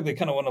sounds like they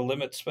kind of want to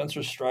limit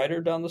Spencer Strider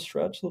down the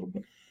stretch a little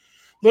bit.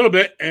 A little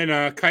bit,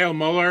 and Kyle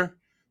Muller.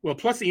 Well,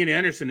 plus Ian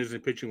Anderson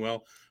isn't pitching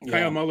well. Yeah.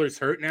 Kyle Muller's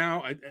hurt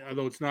now,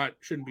 although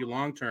shouldn't be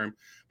long term.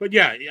 But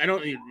yeah, I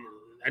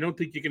don't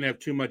think you can have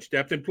too much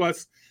depth. And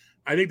plus,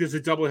 I think there's a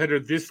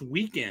doubleheader this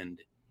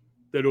weekend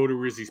that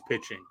Odorizzi's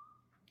pitching.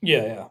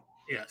 Yeah.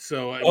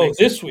 So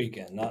this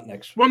weekend, not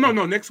next week. Well,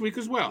 no, next week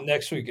as well.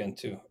 Next weekend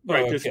too.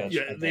 Right.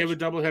 They have a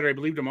doubleheader, I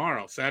believe,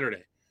 tomorrow,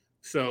 Saturday.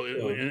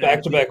 So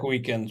back-to-back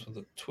weekends with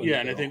the Twins. Yeah,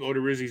 and I think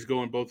Odorizzi's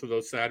going both of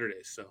those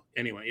Saturdays. So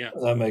anyway, yeah,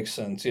 that makes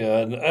sense. Yeah,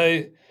 and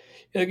I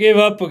gave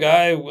up a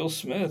guy, Will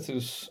Smith,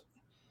 who's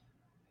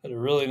had a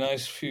really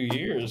nice few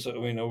years. I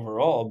mean,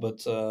 overall,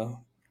 but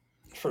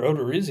for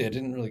Odorizzi, I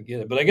didn't really get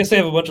it. But I guess they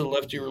have a bunch of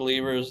lefty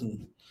relievers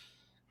and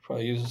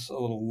probably use a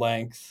little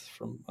length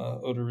from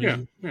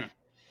Odorizzi.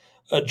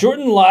 Yeah.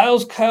 Jordan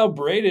Lyles, Kyle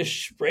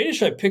Bradish.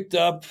 Bradish I picked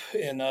up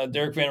in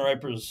Derek Van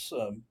Riper's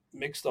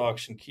mixed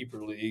auction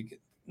keeper league.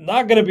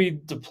 Not going to be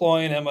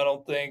deploying him, I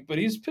don't think, but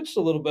he's pitched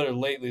a little better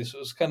lately. So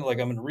it's kind of like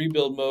I'm in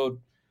rebuild mode,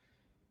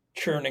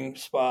 churning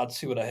spots,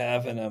 see what I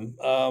have in him.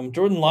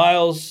 Jordan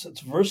Lyles, it's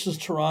versus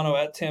Toronto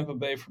at Tampa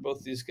Bay for both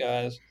of these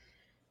guys.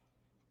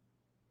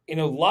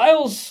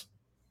 Lyles.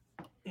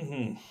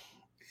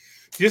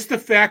 Just the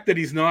fact that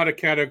he's not a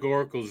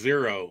categorical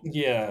 0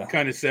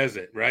 kind of says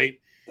it, right?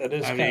 That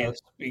is kind of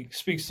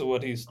speaks to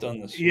what he's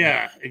done this year.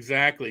 Yeah,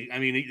 exactly. I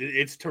mean,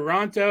 it's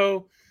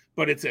Toronto,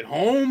 but it's at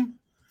home.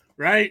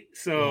 Right,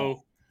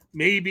 so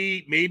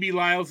maybe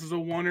Lyles is a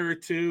 1 or a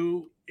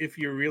 2 if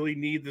you really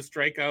need the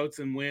strikeouts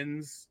and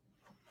wins.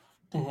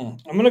 I'm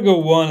going to go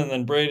 1 and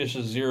then Bradish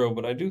is 0,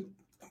 but I'm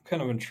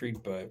kind of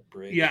intrigued by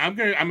Bradish. Yeah,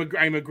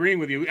 I'm agreeing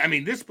with you. I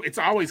mean, it's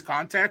always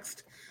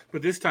context,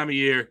 but this time of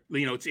year,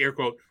 it's air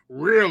quote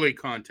really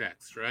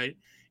context, right?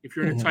 If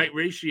you're in a tight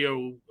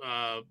ratio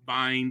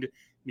bind,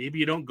 maybe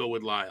you don't go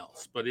with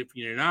Lyles, but if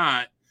you're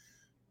not.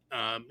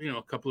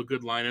 A couple of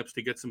good lineups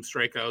to get some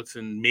strikeouts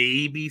and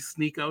maybe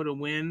sneak out a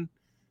win.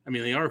 I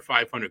mean, they are a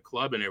 500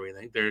 club and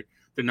everything. They're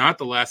not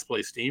the last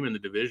place team in the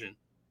division.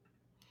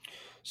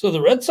 So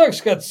the Red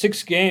Sox got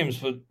 6 games,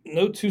 but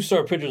no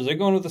 2-star pitchers. They're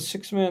going with a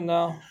 6-man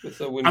now with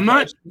the win. I'm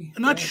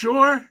not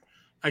sure.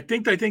 I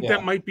think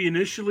that might be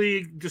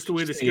initially just the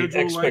way the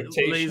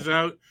schedule lays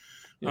out.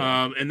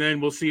 Yeah. And then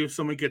we'll see if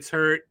someone gets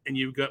hurt and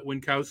you've got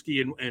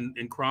Winkowski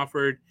and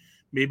Crawford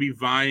maybe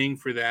vying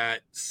for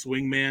that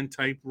swingman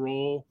type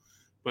role.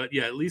 But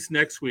yeah, at least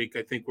next week,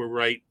 I think we're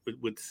right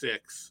with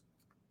 6.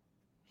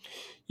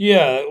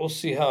 Yeah, we'll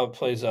see how it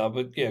plays out.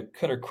 But yeah,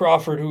 Cutter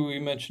Crawford, who we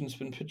mentioned, has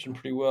been pitching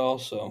pretty well.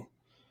 So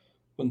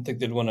wouldn't think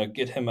they'd want to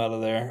get him out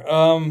of there.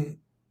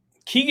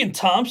 Keegan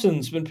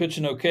Thompson's been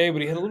pitching okay,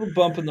 but he had a little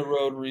bump in the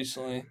road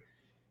recently.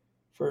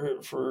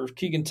 For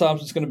Keegan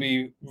Thompson, it's going to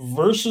be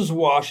versus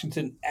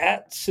Washington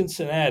at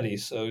Cincinnati.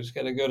 So he's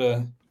got to go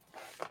to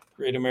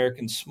Great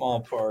American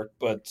Small Park.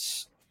 But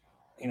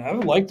I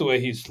would like the way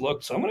he's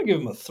looked, so I'm going to give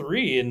him a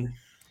 3. And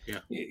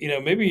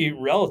maybe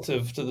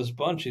relative to this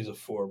bunch, he's a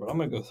 4, but I'm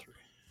going to go 3.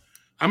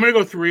 I'm going to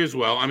go 3 as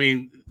well. I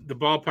mean, the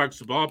ballpark's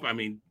the ballpark. I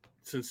mean,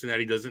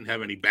 Cincinnati doesn't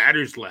have any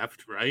batters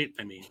left, right?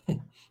 I mean,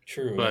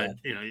 true. but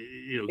Yeah.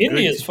 you know,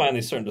 India's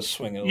finally starting to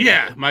swing it.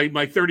 Yeah, my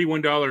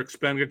 $31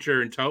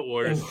 expenditure in Tout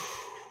Wars.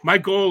 My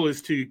goal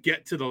is to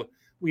get to the,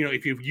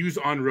 if you use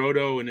on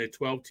Roto in a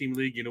 12-team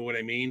league, you know what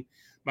I mean.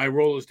 My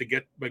goal is to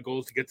get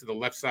to the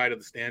left side of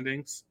the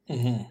standings.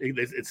 Mm-hmm.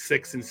 It's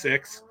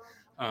 6-6.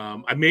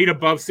 I made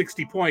above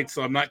 60 points,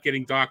 so I'm not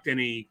getting docked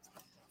any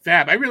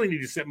fab. I really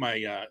need to set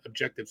my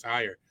objectives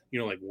higher,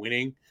 like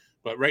winning.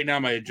 But right now,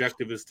 my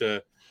objective is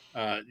to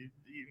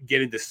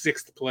get into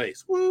 6th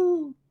place.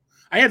 Woo!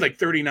 I had like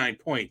 39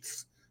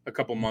 points a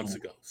couple months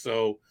ago.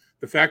 So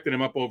the fact that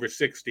I'm up over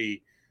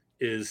 60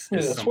 is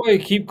that's something. why you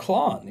keep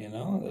clawing,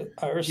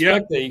 I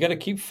respect that. You got to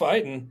keep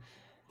fighting.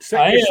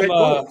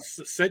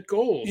 Set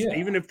goals,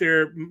 even if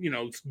they're,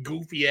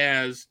 goofy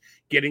as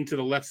getting to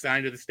the left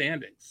side of the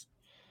standings.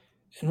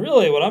 And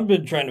really what I've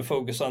been trying to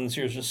focus on this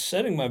year is just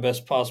setting my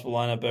best possible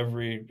lineup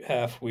every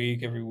half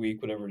week, every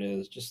week, whatever it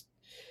is. Just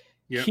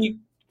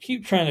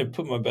keep trying to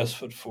put my best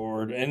foot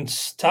forward. And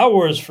Tout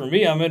Wars, for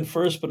me, I'm in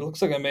first, but it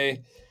looks like I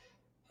may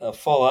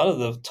fall out of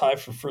the tie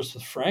for first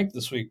with Frank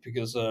this week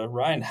because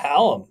Ryan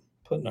Hallam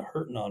putting a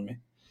hurting on me.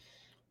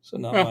 So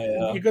not my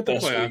you got the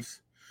best playoffs.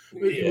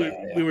 week.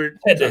 We were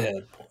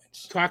head-to-head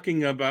points.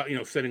 Talking about,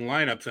 setting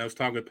lineups. I was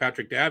talking with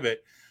Patrick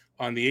Davitt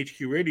on the HQ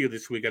radio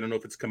this week. I don't know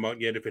if it's come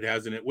out yet. If it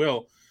hasn't, it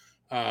will.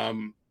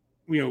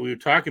 We were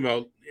talking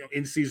about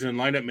in-season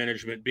lineup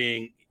management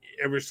being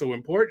ever so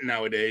important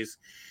nowadays.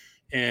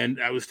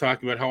 And I was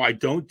talking about how I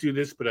don't do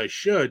this, but I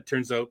should.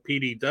 Turns out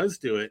PD does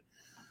do it.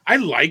 I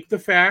like the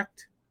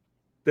fact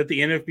that the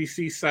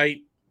NFBC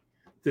site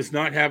does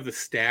not have the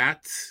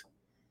stats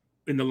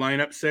in the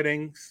lineup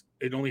settings.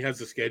 It only has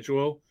the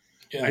schedule.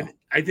 Yeah.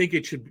 I think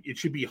it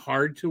should be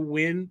hard to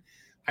win.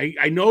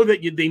 I know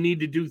that they need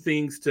to do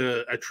things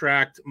to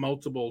attract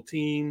multiple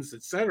teams,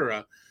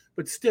 etc.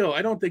 But still,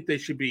 I don't think they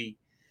should be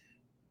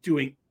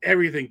doing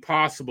everything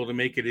possible to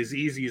make it as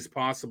easy as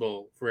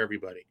possible for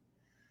everybody.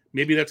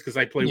 Maybe that's because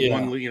I play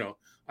one league.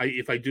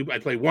 I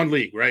play one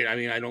league, right? I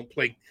mean, I don't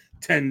play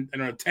 10. I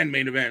don't have 10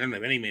 main event. I don't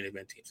have any main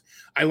event teams.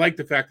 I like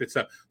the fact that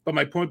stuff. But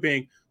my point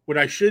being,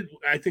 I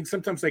think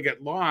sometimes I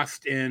get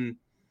lost in,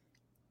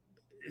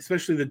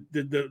 especially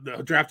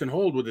the draft and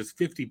hold with its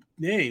 50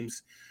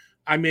 names.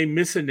 I may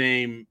miss a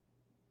name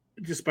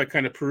just by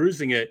kind of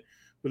perusing it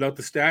without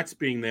the stats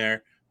being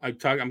there. I'm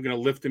going to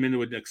lift them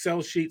into an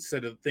Excel sheet,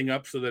 set a thing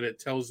up so that it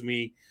tells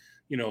me,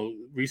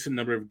 recent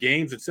number of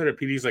games, et cetera.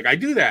 PD's like, I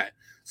do that.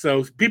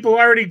 So people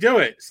already do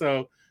it.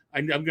 So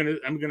I'm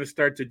gonna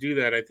start to do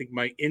that. I think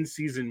my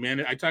in-season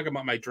I talk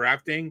about my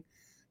drafting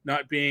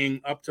not being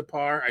up to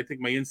par. I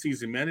think my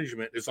in-season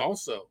management is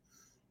also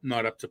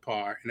not up to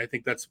par, and I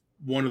think that's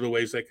one of the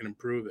ways I can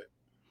improve it.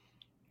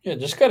 Yeah,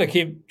 just got to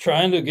keep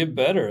trying to get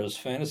better as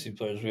fantasy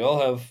players. We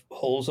all have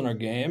holes in our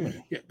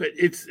game. Yeah, but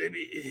it's,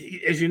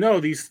 as you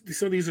know, these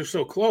are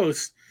so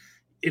close.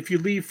 If you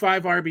leave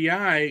 5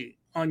 RBI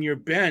on your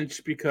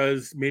bench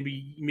because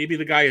maybe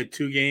the guy had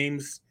 2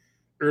 games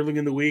early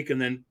in the week and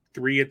then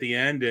 3 at the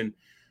end, and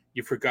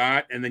you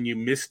forgot, and then you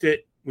missed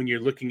it when you're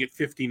looking at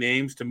 50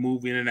 names to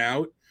move in and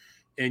out,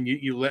 and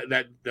you let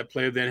that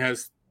player then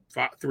has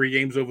 3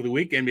 games over the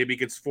weekend, maybe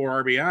gets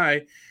 4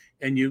 RBI.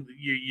 And you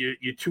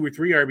 2 or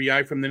 3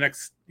 RBI from the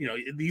next,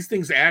 these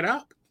things add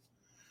up.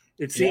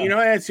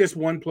 It's just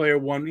one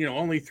player,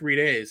 only 3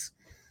 days.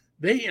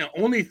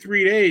 Only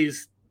 3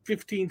 days,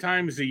 15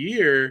 times a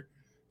year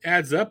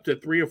adds up to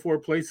 3 or 4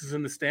 places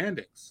in the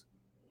standings.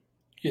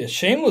 Yeah,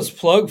 shameless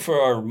plug for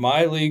our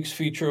My Leagues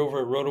feature over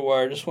at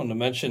RotoWire. Just wanted to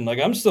mention,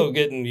 I'm still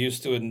getting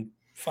used to it and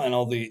find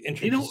all the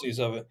intricacies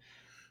of it.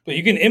 But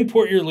you can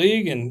import your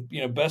league and,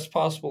 best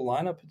possible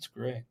lineup. It's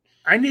great.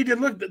 I need to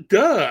look.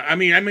 Duh. I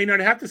mean, I may not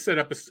have to set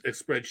up a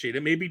spreadsheet.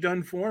 It may be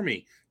done for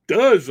me.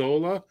 Duh,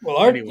 Zola.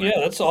 Well, anyway.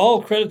 That's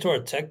all credit to our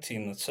tech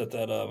team that set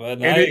that up.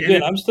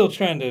 I'm still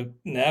trying to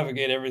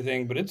navigate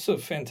everything, but it's a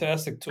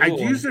fantastic tool. I've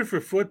used it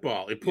for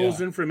football. It pulls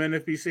in from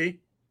NFBC.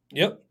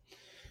 Yep.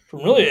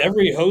 From really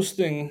every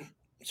hosting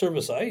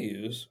service I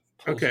use.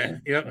 Okay.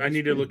 Yep. I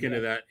need to look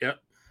into that. Yep.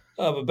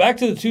 But back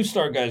to the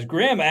 2-star guys.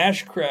 Graham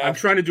Ashcraft. I'm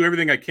trying to do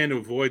everything I can to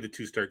avoid the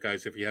 2-star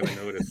guys, if you haven't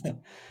noticed.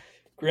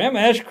 Graham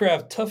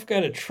Ashcraft, tough guy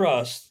to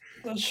trust.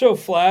 Does show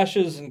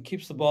flashes and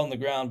keeps the ball on the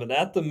ground, but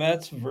at the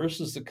Mets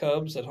versus the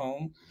Cubs at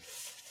home,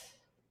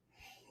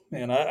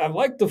 man, I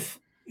like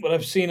what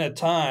I've seen at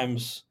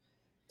times.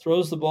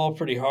 Throws the ball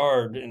pretty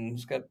hard and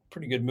he's got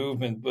pretty good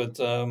movement, but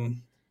I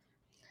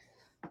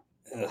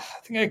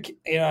think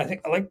I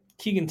like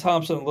Keegan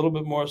Thompson a little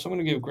bit more, so I'm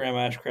going to give Graham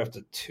Ashcraft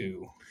a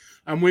 2.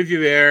 I'm with you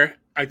there.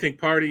 I think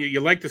part of you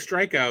like the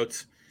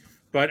strikeouts.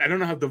 But I don't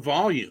know how the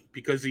volume,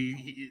 because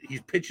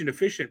he's pitch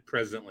inefficient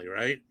presently,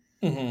 right?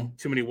 Mm-hmm.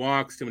 Too many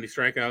walks, too many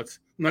strikeouts.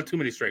 Not too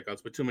many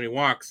strikeouts, but too many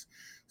walks.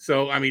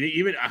 So, I mean,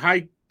 even a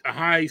high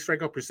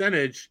strikeout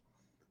percentage,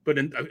 but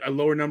in a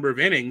lower number of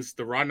innings,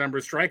 the raw number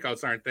of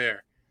strikeouts aren't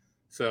there.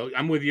 So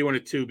I'm with you on a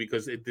 2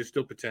 because there's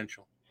still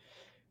potential.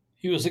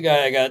 He was the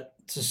guy I got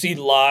to see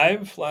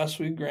live last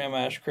week, Graham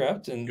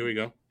Ashcraft. And here we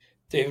go.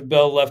 David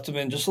Bell left him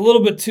in just a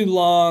little bit too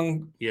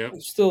long. Yeah.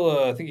 Still,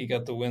 I think he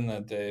got the win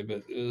that day,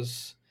 but it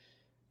was,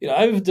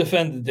 I've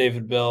defended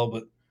David Bell,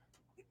 but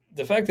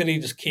the fact that he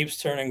just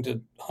keeps turning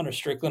to Hunter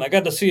Strickland. I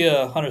got to see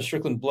a Hunter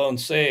Strickland blown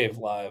save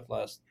live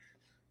last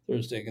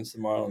Thursday against the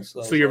Marlins.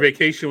 So your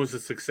vacation was a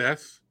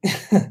success?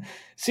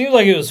 Seems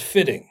like it was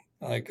fitting.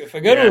 Like if I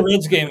go to a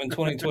Reds game in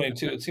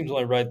 2022, it seems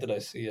only right that I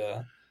see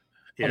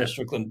Hunter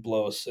Strickland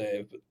blow a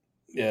save. But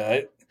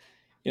I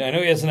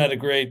know he hasn't had a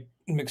great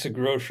mix of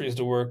groceries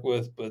to work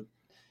with, but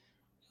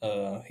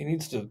he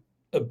needs to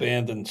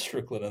abandon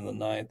Strickland in the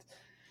ninth.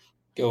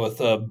 Go with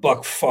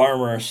Buck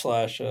Farmer /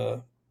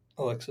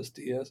 Alexis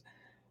Diaz.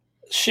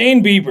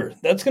 Shane Bieber,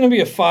 that's going to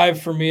be a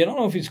 5 for me. I don't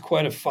know if he's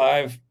quite a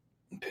 5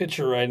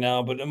 pitcher right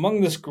now, but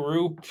among this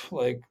group,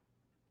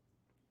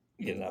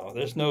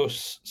 there's no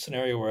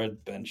scenario where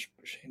I'd bench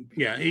Shane Bieber.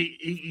 Yeah,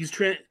 he's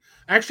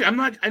actually I'm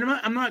not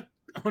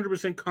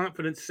 100%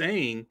 confident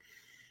saying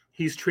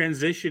he's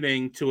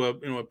transitioning to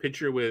a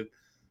pitcher with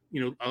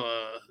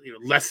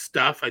less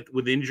stuff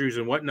with injuries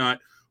and whatnot,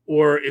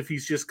 or if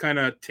he's just kind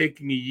of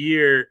taking a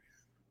year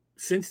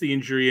since the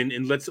injury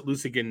and lets it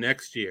loose again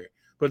next year.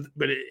 But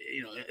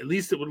at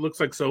least it looks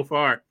like so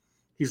far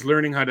he's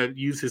learning how to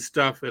use his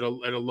stuff at a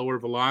lower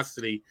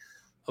velocity,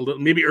 a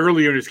little maybe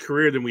earlier in his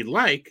career than we'd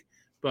like.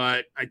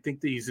 But I think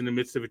that he's in the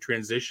midst of a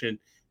transition,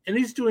 and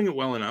he's doing it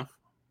well enough.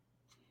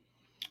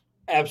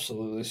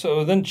 Absolutely.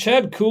 So then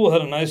Chad Kuhl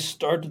had a nice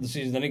start to the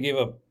season. Then he gave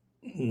up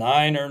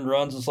 9 earned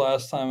runs his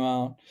last time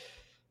out,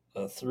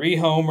 3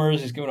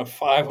 homers. He's given up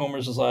 5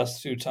 homers his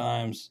last 2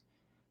 times,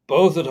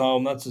 both at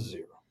home. That's a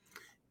 0.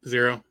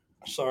 0.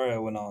 Sorry I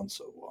went on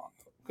so long.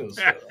 Because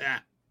Chad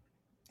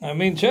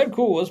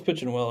Kuhl was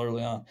pitching well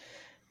early on.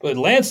 But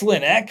Lance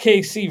Lynn at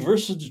KC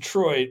versus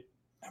Detroit.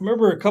 I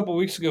remember a couple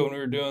weeks ago when we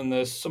were doing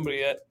this,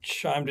 somebody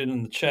chimed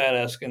in the chat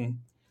asking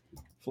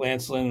if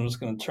Lance Lynn was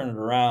going to turn it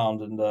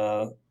around.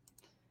 And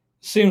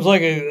seems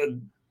like a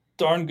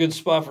darn good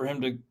spot for him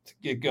to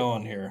get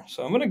going here.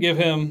 So I'm going to give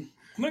him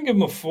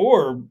a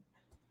 4.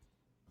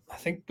 I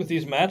think with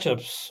these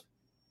matchups,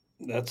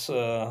 that's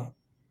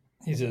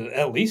he's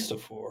at least a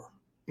 4.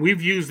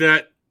 We've used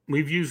that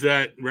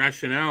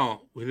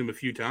rationale with him a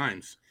few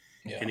times,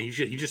 and he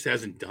just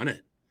hasn't done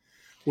it.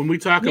 When we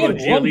talk about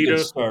Giolito, one good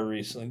start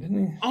recently,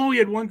 didn't he? Oh, he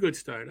had one good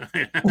start.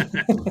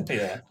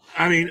 Yeah,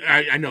 I mean,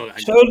 I know.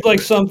 Showed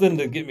something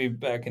to get me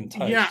back in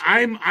touch. Yeah,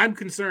 I'm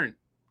concerned.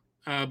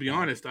 I'll be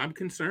honest, I'm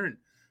concerned.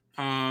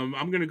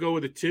 I'm going to go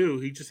with a 2.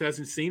 He just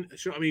hasn't seen.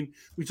 I mean,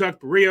 we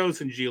talked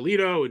Barrios and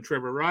Giolito and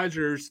Trevor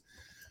Rogers.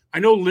 I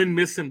know Lynn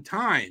missed some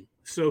time,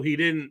 so he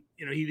didn't.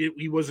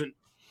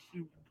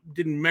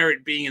 Didn't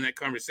merit being in that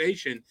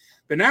conversation.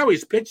 But now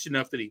he's pitched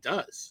enough that he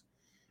does.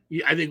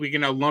 I think we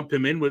can now lump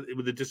him in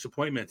with the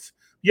disappointments.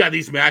 Yeah,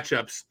 these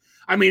matchups.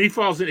 I mean, he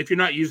falls in. If you're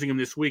not using him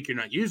this week, you're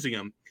not using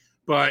him.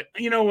 But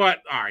you know what?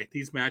 All right,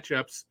 these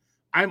matchups.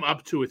 I'm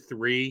up to a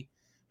 3,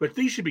 but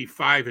these should be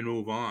 5 and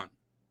move on.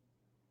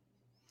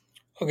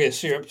 Okay,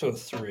 so you're up to a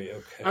 3.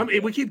 Okay.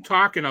 If we keep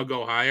talking, I'll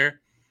go higher,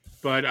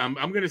 but I'm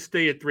going to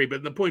stay at 3.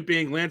 But the point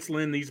being, Lance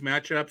Lynn, these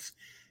matchups,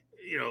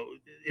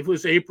 if it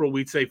was April,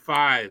 we'd say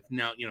 5.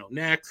 Now,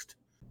 next.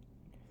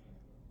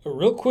 A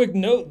real quick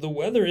note, the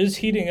weather is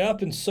heating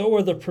up, and so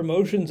are the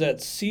promotions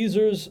at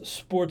Caesars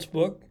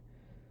Sportsbook.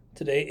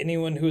 Today,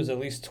 anyone who is at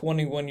least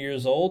 21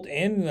 years old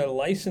and in a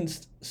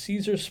licensed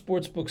Caesars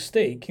Sportsbook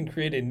state can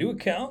create a new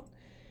account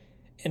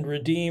and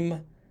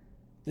redeem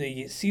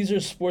the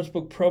Caesars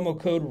Sportsbook promo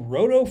code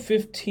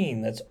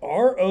ROTO15. That's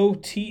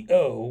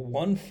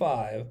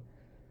ROTO15.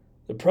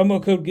 The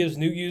promo code gives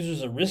new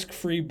users a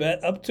risk-free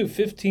bet up to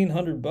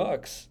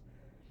 $1,500.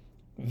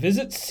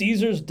 Visit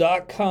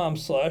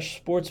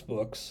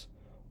Caesars.com/sportsbooks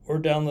or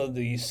download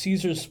the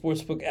Caesars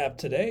Sportsbook app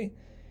today.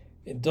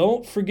 And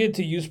don't forget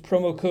to use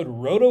promo code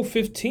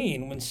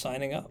ROTO15 when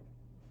signing up.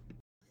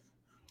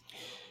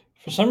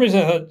 For some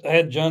reason, I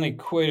had Johnny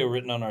Cueto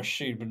written on our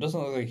sheet, but it doesn't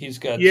look like he's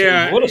got.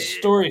 Yeah, what a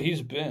story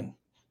he's been.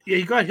 Yeah,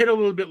 he got hit a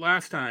little bit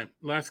last game.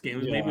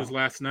 Maybe it was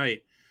last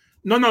night.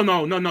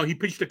 No. He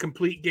pitched a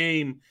complete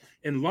game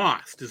and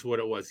lost, is what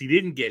it was. He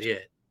didn't get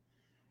hit.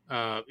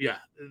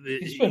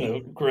 He's been a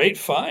great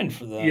find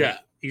for them. Yeah,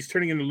 he's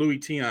turning into Louis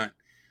Tiant,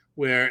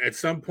 where at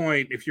some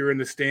point, if you're in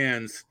the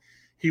stands,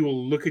 he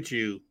will look at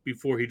you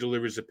before he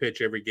delivers a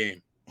pitch every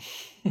game.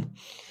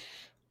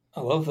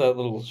 I love that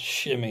little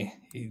shimmy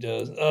he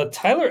does.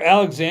 Tyler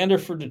Alexander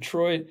for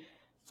Detroit.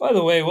 By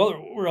the way,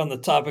 while we're on the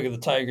topic of the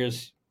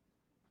Tigers,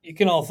 you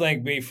can all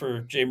thank me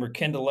for Jamer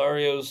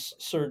Candelario's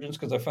surgeons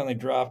because I finally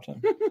dropped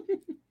him.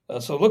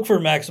 So look for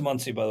Max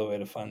Muncy, by the way,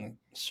 to finally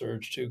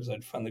surge too because I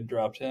finally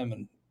dropped him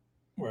and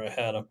where I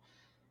had him.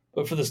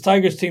 But for this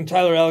Tigers team,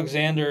 Tyler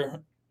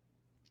Alexander,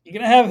 you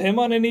going to have him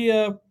on any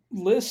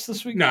list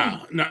this week?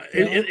 No.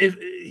 If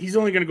he's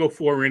only going to go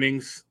 4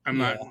 innings. I'm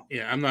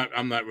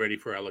not ready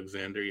for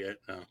Alexander yet.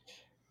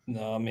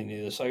 No, me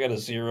neither. So I got a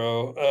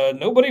 0.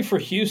 Nobody for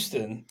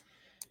Houston.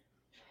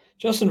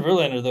 Justin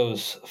Verlander, though,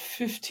 is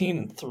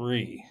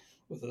 15-3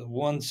 with a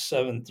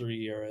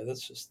 1.73 ERA.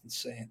 That's just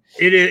insane.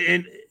 It is,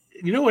 and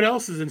you know what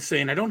else is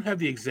insane? I don't have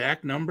the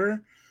exact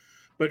number,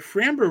 But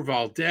Framber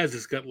Valdez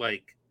has got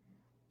like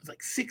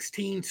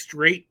 16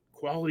 straight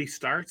quality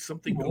starts,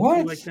 something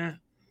goofy like that.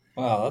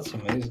 Wow, that's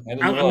amazing.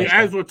 I mean,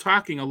 as we're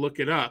talking, I'll look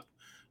it up.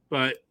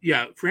 But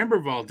yeah,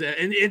 Framber Valdez,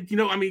 and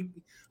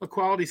a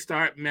quality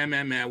start,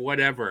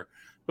 whatever.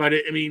 But all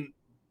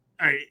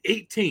right,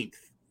 18th,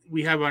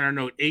 we have on our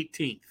note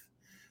 18th,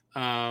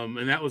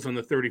 and that was on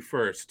the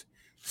 31st.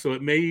 So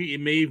it may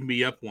even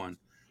be up one.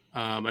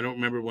 I don't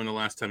remember when the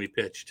last time he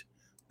pitched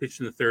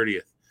in the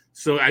 30th.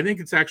 So I think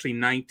it's actually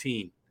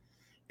 19,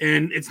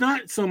 and it's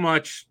not so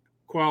much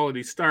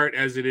quality start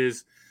as it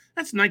is.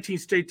 That's 19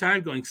 straight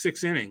time going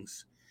 6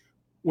 innings,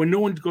 when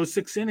no one goes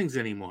 6 innings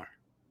anymore.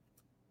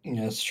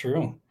 Yeah, that's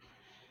true.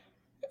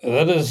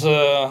 That is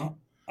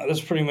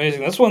pretty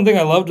amazing. That's one thing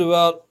I loved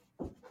about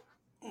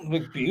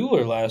Vic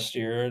Bueller last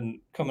year and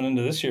coming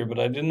into this year, but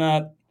I did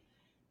not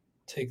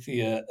take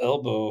the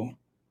elbow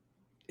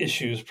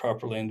issues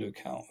properly into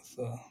account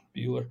with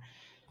Bueller.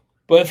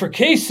 But for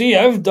KC,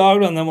 I've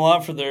dogged on them a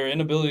lot for their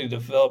inability to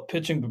develop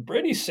pitching, but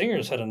Brady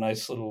Singer's had a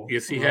nice little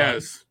Yes, he run.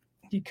 has.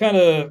 He kind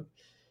of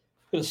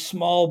hit a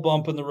small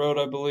bump in the road,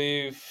 I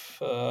believe.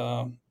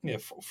 4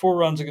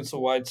 runs against the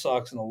White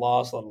Sox in a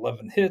loss,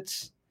 11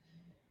 hits.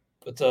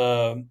 But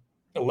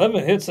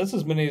 11 hits, that's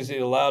as many as he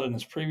allowed in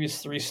his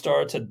previous 3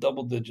 starts, had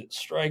double-digit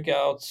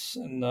strikeouts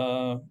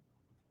in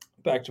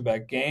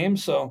back-to-back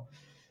games. So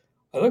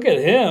I look at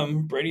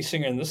him, Brady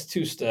Singer, in this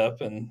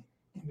 2-step, and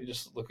let me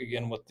just look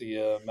again what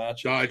the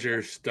match.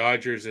 Dodgers,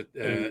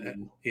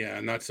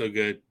 not so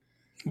good.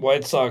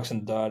 White Sox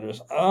and Dodgers.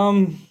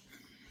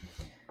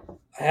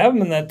 I have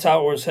him in that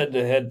Tout Wars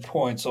head-to-head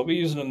points. I'll be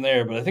using him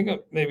there, but I think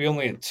maybe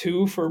only a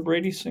 2 for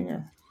Brady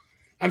Singer.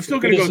 I'm still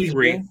going to go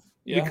 3.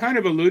 Yeah. You kind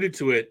of alluded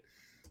to it.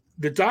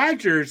 The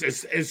Dodgers,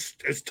 as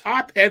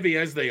top-heavy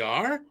as they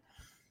are,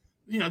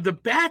 the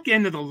back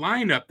end of the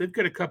lineup, they've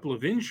got a couple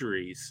of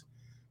injuries,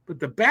 but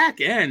the back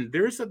end,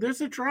 there's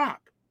a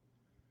drop.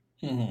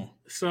 Mm-hmm.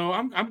 So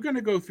I'm going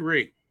to go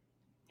 3.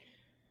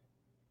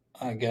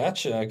 I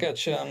gotcha.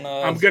 On,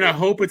 I'm going to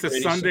hope it's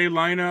a Sunday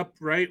lineup,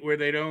 right, where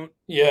they don't.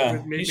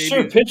 Yeah, he's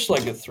sure pitched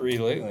like a 3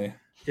 lately.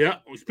 Yeah,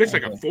 he's pitched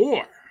like a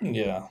 4.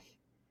 Yeah,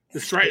 the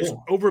strike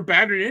over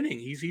battered inning.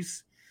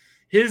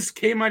 His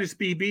K minus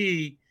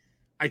BB,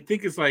 I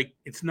think is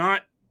it's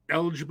not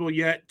eligible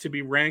yet to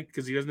be ranked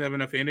because he doesn't have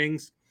enough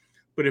innings.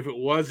 But if it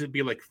was, it'd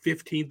be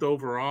 15th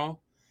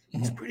overall.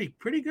 It's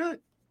pretty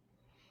good.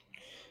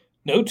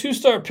 No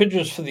 2-star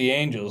pitchers for the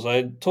Angels.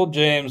 I told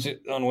James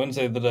on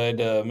Wednesday that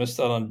I'd missed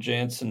out on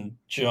Jansen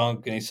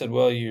Junk, and he said,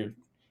 "Well, you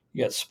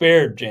got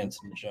spared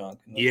Jansen Junk."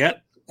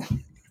 Yep.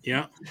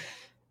 Yeah.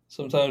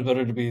 Sometimes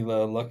better to be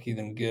lucky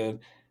than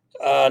good.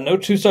 No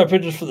 2-star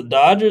pitchers for the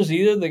Dodgers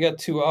either. They got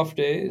 2 off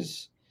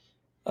days.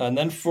 And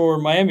then for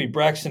Miami,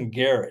 Braxton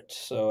Garrett.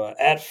 So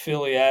at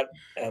Philly, at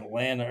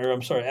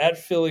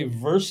Philly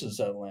versus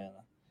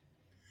Atlanta.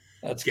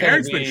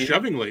 Garrett's been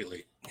shoving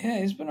lately. Yeah,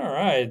 he's been all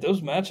right. Those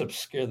matchups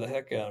scare the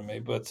heck out of me,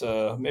 but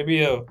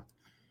maybe a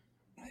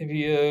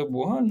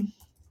 1.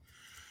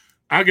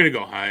 I'm gonna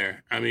go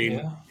higher.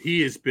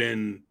 He has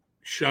been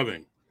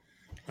shoving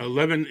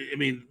 11.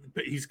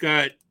 He's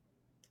got.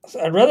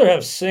 I'd rather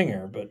have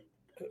Singer, but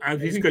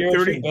he's got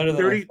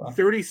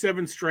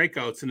 37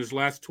 strikeouts in his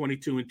last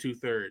 22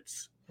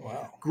 2/3.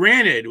 Wow.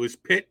 Granted, it was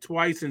Pitt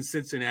twice and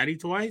Cincinnati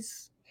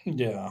twice.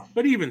 Yeah.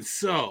 But even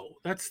so,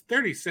 that's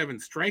 37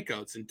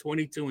 strikeouts in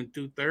 22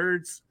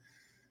 2/3.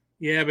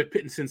 Yeah, but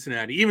Pitt and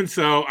Cincinnati. Even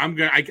so,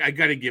 I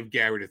got to give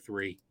Garrett a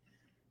 3.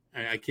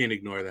 I can't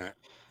ignore that.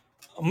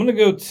 I'm going to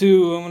go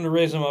 2. I'm going to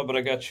raise him up, but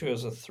I got you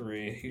as a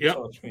 3. You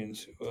talked me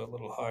into a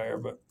little higher,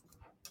 but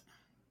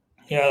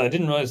yeah, I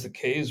didn't realize the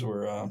K's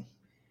were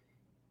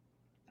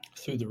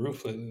through the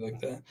roof lately like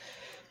that.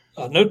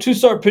 No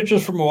 2-star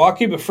pitchers for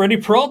Milwaukee, but Freddie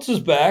Peralta's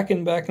back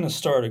in a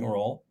starting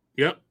role.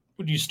 Yep.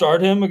 Would you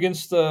start him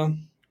against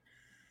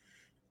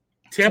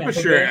Tampa?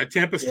 Sure.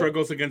 Tampa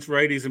struggles against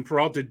righties, and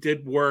Peralta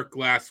did work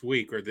last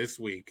week or this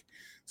week,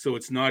 so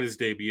it's not his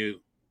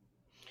debut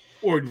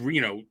or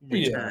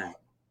return.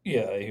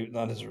 Yeah,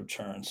 not his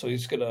return. So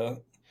he's gonna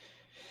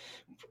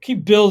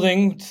keep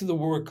building to the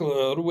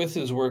workload with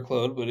his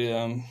workload, but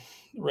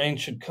rain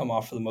should come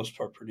off for the most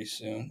part pretty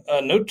soon.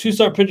 No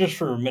 2-star pitchers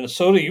for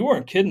Minnesota. You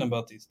weren't kidding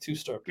about these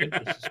 2-star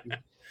pitchers.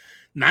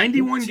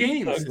 91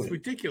 games. Ugly. It's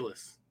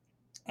ridiculous.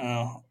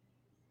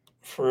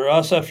 For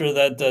us, after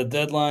that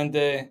deadline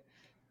day,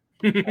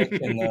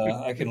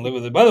 I can live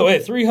with it. By the way,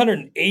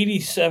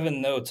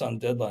 387 notes on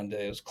deadline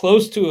day. It was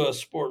close to a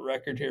sport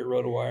record here at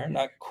RotoWire.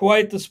 Not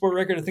quite the sport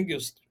record. I think it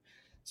was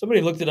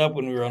somebody looked it up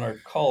when we were on our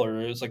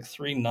caller. It was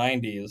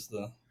 390 is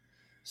the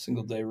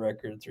single day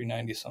record,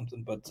 390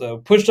 something.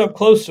 But pushed up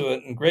close to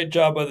it, and great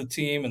job by the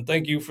team. And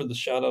thank you for the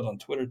shout out on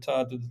Twitter,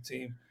 Todd, to the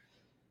team.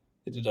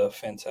 They did a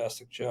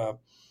fantastic job.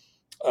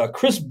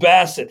 Chris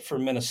Bassett for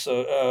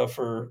Minnesota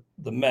for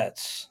the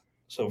Mets.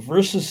 So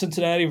versus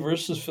Cincinnati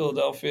versus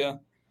Philadelphia.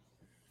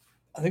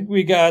 I think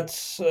we got,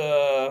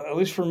 at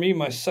least for me,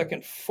 my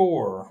second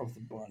 4 of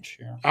the bunch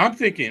here.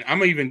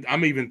 I'm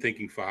even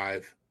thinking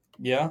 5.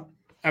 Yeah.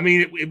 I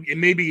mean,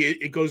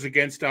 it goes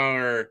against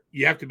our.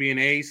 You have to be an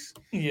ace.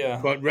 Yeah.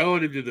 But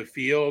relative to the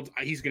field,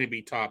 he's going to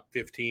be top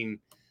 15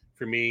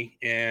 for me.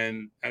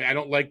 And I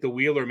don't like the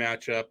Wheeler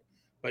matchup,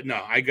 but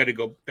no, I got to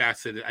go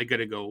Bassett. I got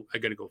to go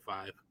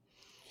 5.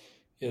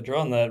 Yeah,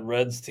 drawing that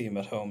Reds team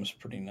at home is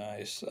pretty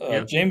nice.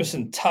 Yep.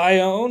 Jameson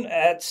Tyone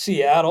at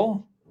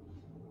Seattle,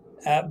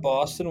 at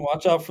Boston.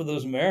 Watch out for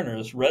those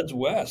Mariners. Reds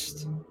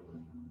West.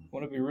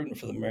 Want to be rooting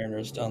for the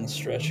Mariners down the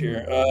stretch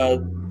here.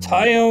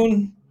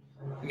 Tyone,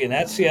 again,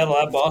 at Seattle,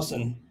 at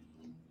Boston.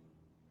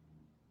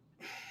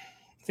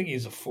 I think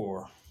he's a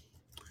 4.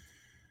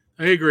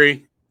 I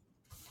agree.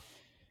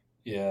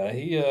 Yeah,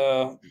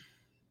 I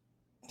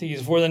think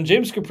he's 4. Then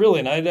James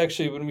Caprillion, I'd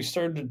actually, when we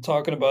started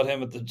talking about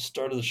him at the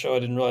start of the show, I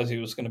didn't realize he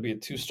was going to be a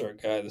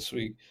 2-start guy this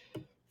week.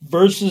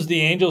 Versus the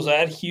Angels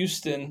at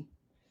Houston.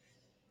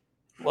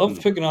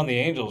 Love picking on the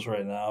Angels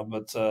right now,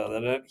 but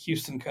that at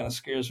Houston kind of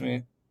scares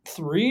me.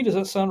 3, does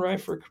that sound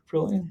right for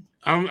Caprillion?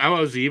 I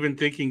was even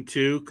thinking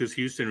 2 because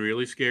Houston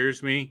really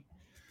scares me,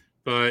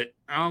 but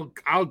I'll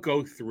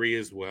go 3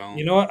 as well.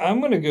 You know what? I'm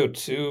going to go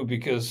 2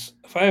 because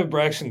if I have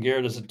Braxton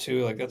Garrett as a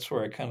 2, like that's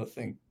where I kind of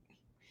think.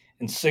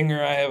 And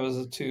Singer I have as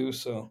a 2,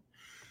 so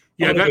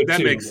yeah,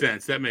 that makes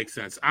sense. That makes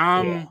sense.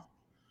 Yeah.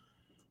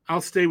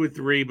 I'll stay with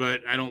 3,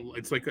 but I don't.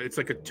 It's like a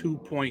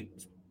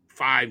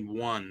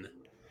 2.51.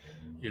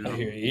 You know, I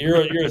hear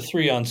you. You're a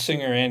 3 on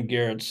Singer and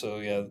Garrett, so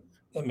yeah,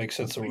 that makes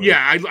sense.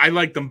 Yeah, I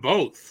like them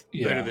both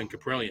better than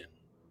Caprillion.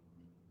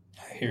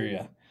 I hear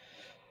you.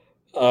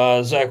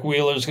 Zach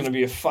Wheeler is going to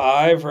be a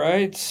 5,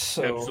 right?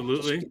 So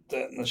absolutely. Let's get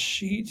that in the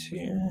sheet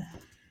here.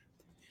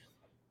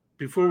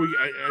 Before we,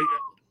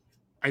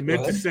 I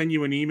meant to send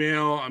you an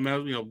email. I'm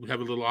out,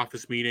 have a little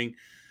office meeting.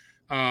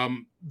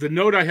 The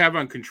note I have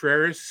on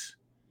Contreras,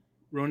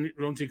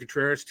 Roansy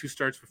Contreras, 2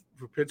 starts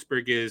for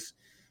Pittsburgh, is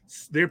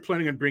they're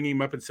planning on bringing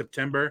him up in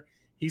September.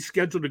 He's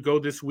scheduled to go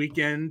this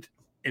weekend,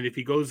 and if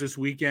he goes this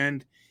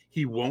weekend,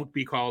 he won't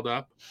be called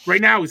up.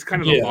 Right now, he's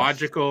kind of the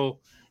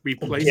logical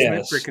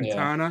replacement for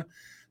Quintana. Yeah.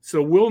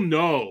 So we'll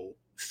know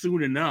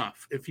soon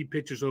enough if he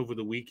pitches over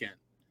the weekend.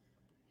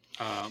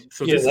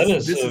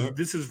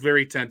 This is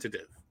very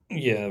tentative.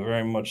 Yeah,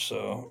 very much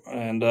so.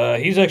 And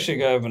he's actually a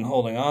guy I've been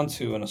holding on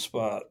to in a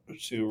spot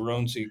to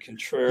Roansy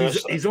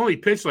Contreras. He's only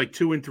pitched like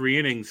 2 and 3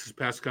 innings his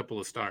past couple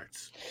of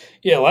starts.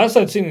 Yeah, last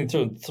I'd seen him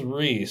throw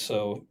 3.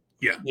 So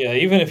yeah,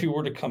 even if he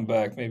were to come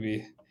back,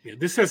 maybe. Yeah,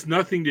 this has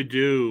nothing to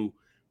do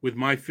with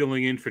my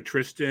filling in for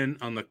Tristan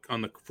on the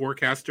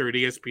forecaster at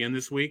ESPN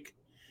this week,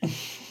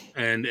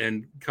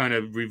 and kind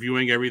of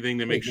reviewing everything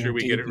to make sure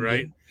we get it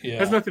right. Yeah,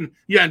 has nothing.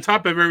 Yeah, on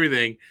top of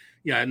everything.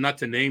 Yeah, not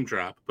to name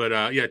drop,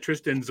 but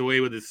Tristan's away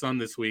with his son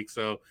this week.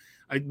 So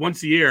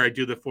once a year I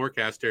do the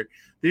forecaster.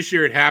 This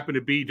year it happened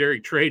to be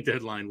during trade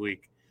deadline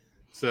week.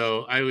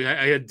 So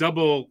I had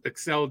double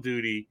Excel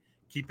duty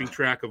keeping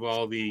track of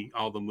all the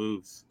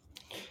moves.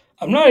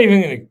 I'm not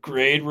even going to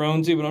grade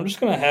Roansy, but I'm just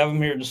going to have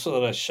him here just so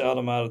that I shout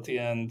him out at the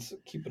end.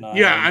 Keep an eye on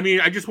him. I mean,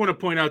 I just want to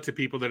point out to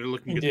people that are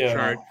looking at the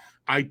chart,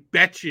 I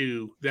bet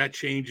you that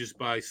changes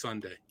by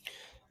Sunday.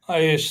 I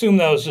assume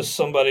that was just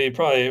somebody,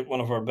 probably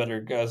one of our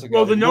better guys.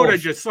 Well, the note I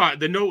just saw,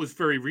 the note was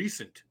very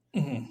recent.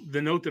 Mm-hmm.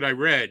 The note that I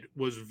read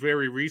was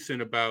very recent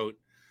about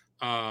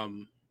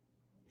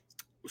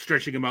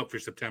stretching him out for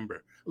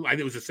September. I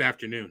think it was this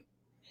afternoon.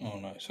 Oh,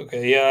 nice.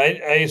 Okay,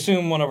 yeah, I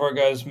assume one of our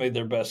guys made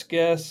their best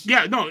guess.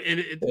 Yeah, no,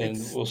 and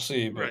we'll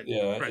see. But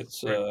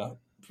it's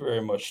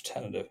very much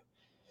tentative.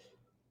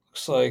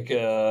 Looks like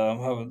I'm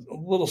having a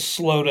little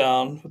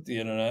slowdown with the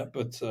internet,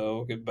 but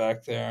we'll get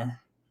back there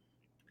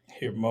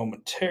here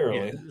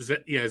momentarily.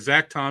 Yeah,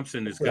 Zach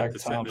Thompson has got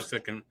the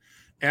second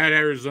at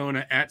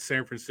Arizona, at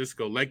San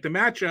Francisco. Like the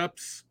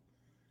matchups,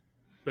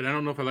 but I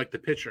don't know if I like the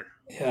pitcher.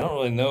 Yeah, I don't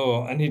really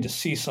know. I need to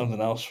see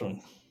something else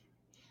from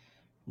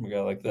a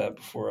guy like that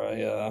before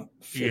I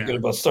feel good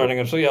about starting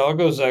him. So yeah, I'll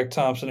go Zach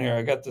Thompson here.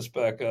 I got this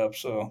back up,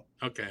 so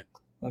okay.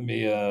 Let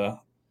me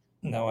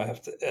now I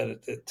have to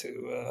edit it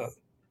to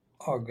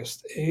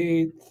August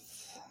 8th.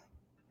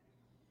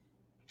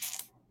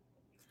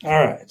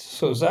 All right,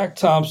 so Zach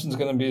Thompson's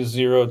going to be a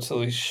 0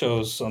 till he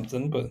shows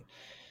something, but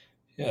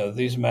yeah,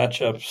 these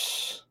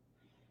matchups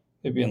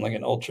maybe in like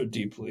an ultra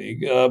deep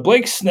league.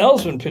 Blake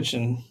Snell's been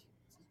pitching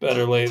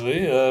better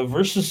lately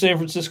versus San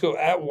Francisco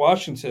at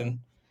Washington.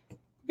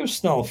 Give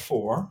Snell a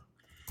 4.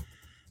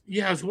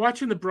 Yeah, I was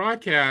watching the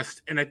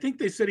broadcast, and I think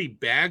they said he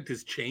bagged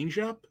his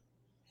changeup.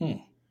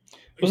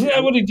 Wasn't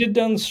that what he did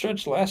down the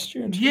stretch last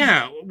year?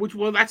 Yeah,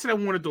 that's what I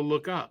wanted to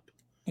look up.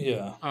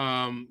 Yeah.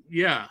 I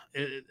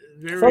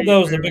thought that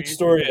was the big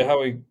story of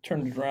how he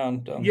turned it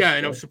around. And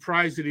I'm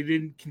surprised that he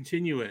didn't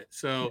continue it.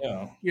 So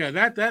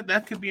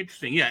that could be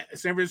interesting. Yeah,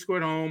 San Francisco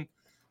at home,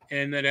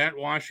 and then at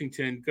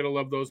Washington. Gotta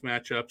love those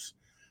matchups.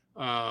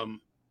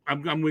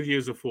 I'm with you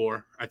as a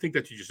 4. I think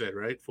that's what you said,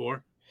 right?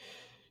 4.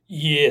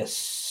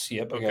 Yes.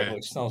 Yep. I got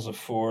Blake Snell's a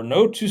 4.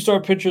 No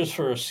 2-star pitchers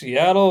for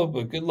Seattle,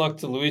 but good luck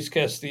to Luis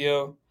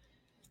Castillo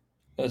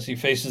as he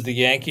faces the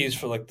Yankees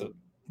for like the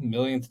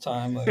millionth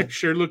time.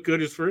 Sure looked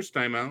good his first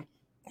time out.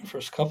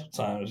 First couple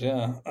times,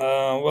 yeah.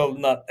 Well,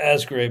 not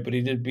as great, but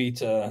he did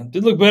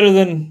did look better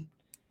than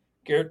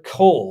Garrett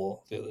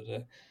Cole the other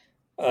day.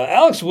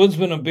 Alex Wood's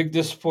been a big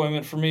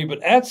disappointment for me,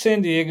 but at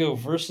San Diego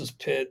versus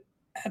Pitt,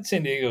 at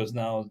San Diego is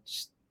now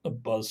just a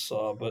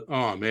buzzsaw, but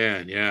Oh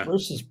man, yeah.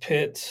 versus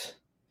Pitt,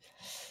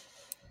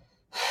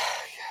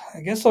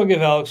 I guess I'll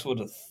give Alex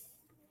Wood a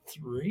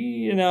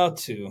 3 and now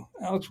 2.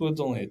 Alex Wood's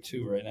only a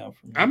 2 right now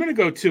for me. I'm going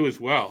to go 2 as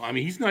well. I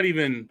mean, he's not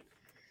even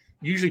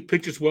usually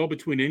pitches well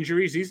between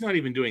injuries. He's not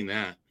even doing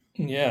that.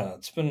 Yeah,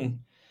 it's been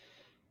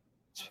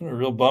a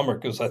real bummer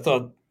because I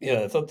thought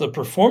the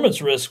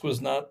performance risk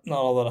was not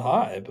all that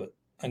high, but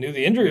I knew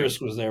the injury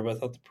risk was there, but I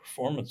thought the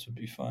performance would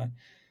be fine.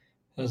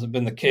 That hasn't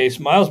been the case.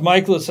 Miles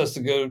Michaelis has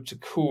to go to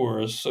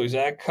Coors, so he's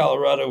at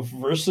Colorado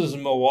versus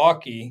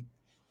Milwaukee.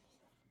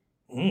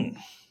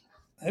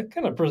 That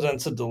kind of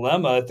presents a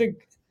dilemma. I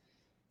think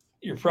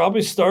you're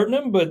probably starting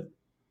him, but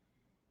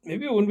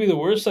maybe it wouldn't be the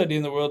worst idea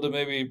in the world to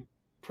maybe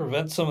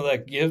prevent some of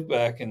that give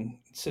back and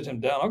sit him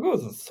down. I'll go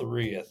with a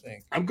 3, I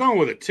think. I'm going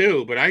with a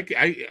 2, but I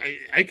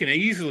can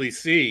easily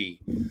see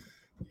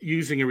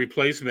using a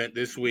replacement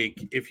this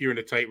week if you're in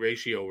a tight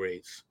ratio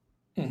race.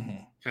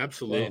 Mm-hmm.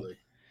 Absolutely. Yeah.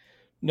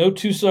 No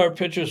 2-star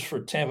pitchers for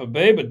Tampa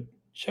Bay, but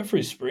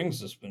Jeffrey Springs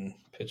has been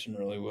pitching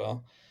really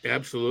well.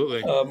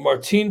 Absolutely.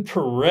 Martin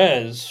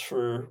Perez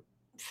for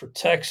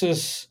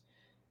Texas.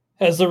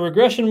 Has the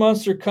regression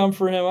monster come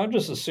for him? I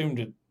just assumed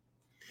it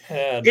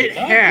had.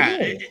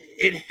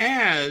 It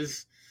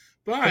has,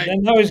 but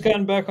then now he's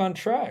gotten back on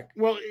track.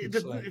 Well,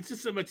 it's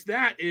just so much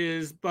that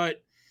is,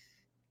 but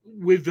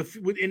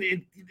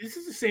and this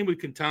is the same with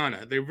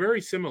Quintana. They're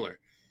very similar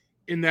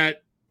in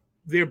that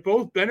they're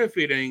both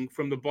benefiting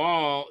from the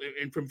ball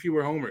and from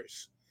fewer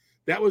homers.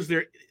 That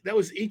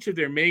was each of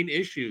their main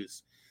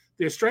issues.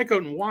 Their strikeout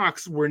and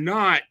walks were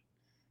not,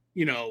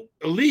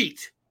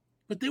 elite,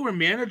 but they were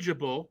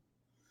manageable.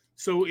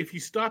 So if you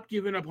stop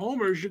giving up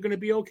homers, you're going to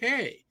be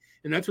okay.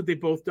 And that's what they've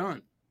both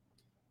done.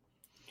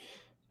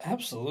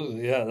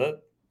 Absolutely. Yeah.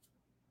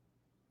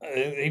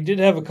 He did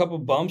have a couple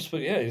bumps,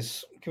 but yeah,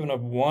 he's given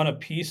up 1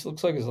 apiece.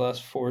 Looks like his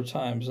last 4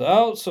 times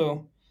out.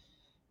 So,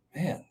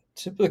 man,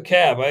 tip of the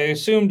cap. I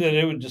assumed that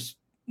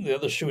the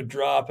other shoe would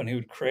drop and he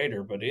would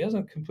crater, but he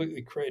hasn't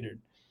completely cratered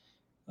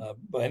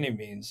by any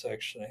means,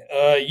 actually.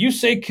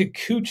 Yusei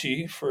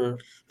Kikuchi for.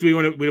 Do we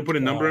want to put a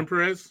number on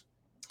Perez?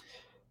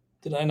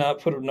 Did I not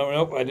put a number?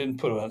 Nope, I didn't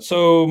put it on.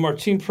 So,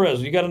 Martin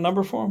Perez, you got a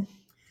number for him?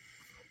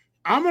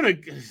 I'm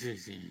going to.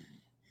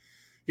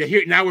 Yeah,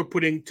 here now we're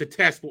putting to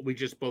test what we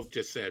both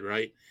just said,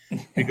 right?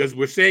 Because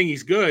we're saying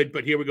he's good,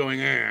 but here we're going,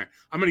 I'm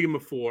going to give him a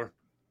 4.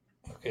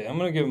 Okay, I'm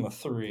going to give him a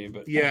 3,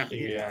 but yeah.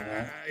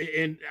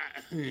 And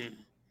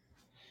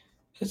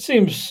it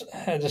seems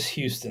just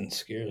Houston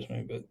scares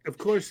me, but of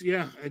course,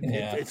 yeah.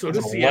 So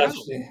does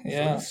Seattle.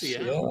 Yeah,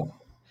 Seattle.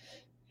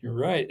 You're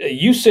right.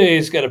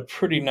 Yusei's got a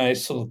pretty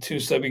nice little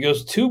 2-step. He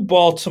goes to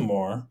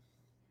Baltimore,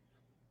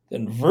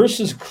 then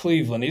versus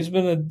Cleveland. He's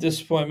been a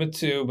disappointment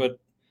too, but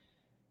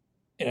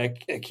I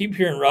keep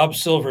hearing Rob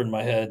Silver in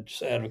my head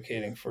just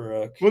advocating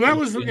for. Well, that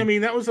was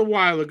a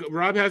while ago.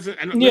 Rob hasn't.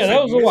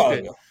 That was a while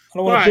ago. I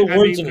don't want to put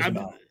words in his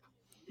mouth.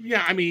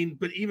 Yeah,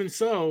 but even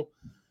so,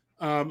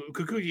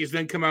 Kikuchi has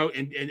then come out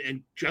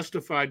and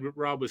justified what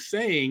Rob was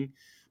saying,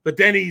 but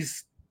then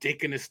he's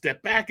taking a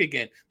step back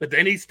again, but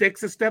then he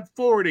takes a step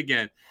forward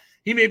again.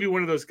 He may be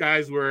one of those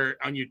guys where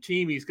on your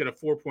team he's got a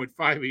 4.5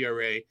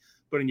 ERA,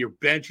 but on your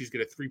bench he's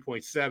got a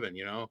 3.7.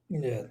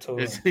 Yeah,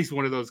 totally. He's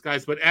one of those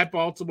guys. But at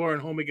Baltimore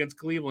and home against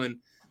Cleveland,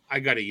 I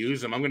got to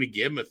use him. I'm going to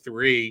give him a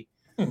 3.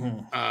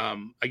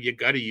 Mm-hmm. You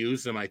got to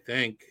use him, I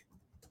think.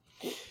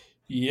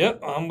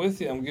 Yep, I'm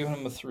with you. I'm giving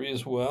him a 3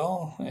 as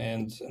well.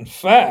 And in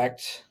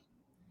fact,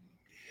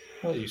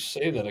 well, you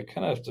say that I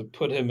kind of have to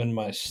put him in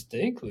my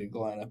steak league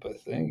lineup, I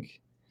think.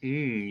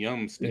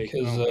 Yum steak.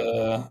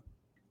 Because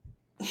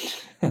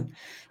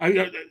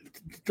I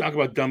talk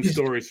about dumb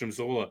stories from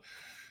Zola.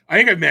 I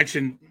think I've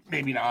mentioned,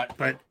 maybe not,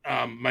 but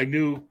my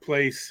new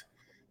place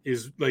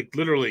is like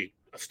literally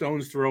a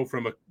stone's throw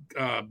from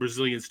a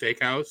Brazilian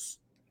steakhouse.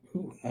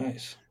 Ooh,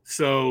 nice.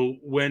 So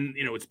when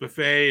it's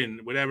buffet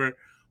and whatever,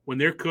 when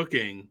they're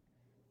cooking,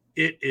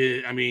 it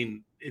is. I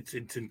mean, it's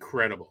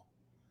incredible.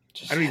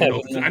 I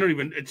don't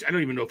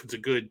even know if it's a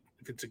good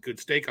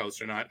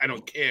steakhouse or not. I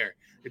don't care.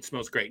 It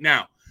smells great.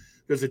 Now,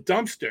 there's a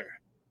dumpster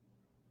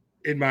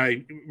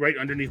right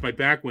underneath my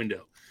back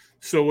window.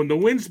 So when the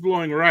wind's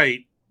blowing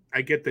right,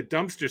 I get the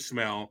dumpster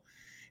smell,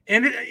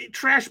 and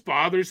trash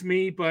bothers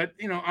me, but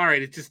all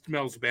right, it just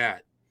smells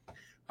bad.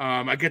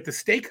 I get the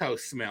steakhouse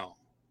smell,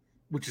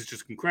 which is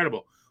just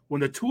incredible. When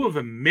the two of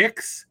them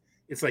mix,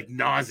 it's like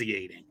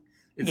nauseating.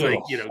 It's like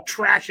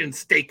trash and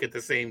steak at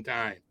the same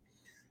time.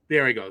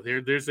 There I go.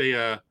 There's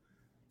a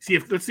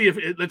let's see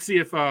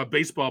if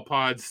Baseball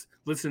Pods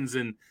listens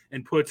and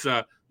puts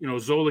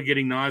Zola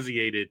getting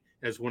nauseated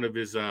as one of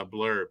his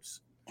blurbs.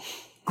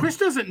 Chris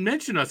doesn't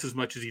mention us as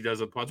much as he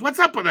does on Pods. What's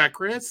up with that,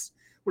 Chris?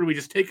 What are we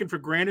just taking for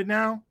granted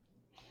now?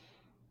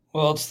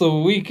 Well, it's the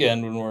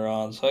weekend when we're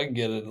on, so I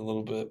get it a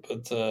little bit.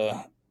 But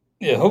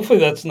hopefully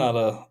that's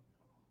not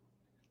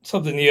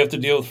something you have to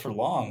deal with for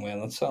long, man.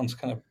 That sounds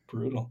kind of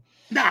brutal.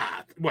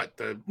 Nah, what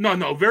the?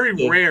 No. Very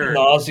The rare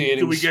nauseating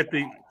do we get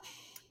the.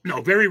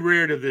 No, very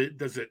rare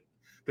does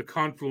the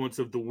confluence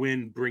of the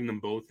wind bring them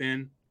both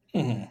in.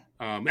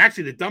 Mm-hmm.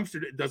 Actually, the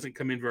dumpster doesn't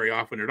come in very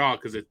often at all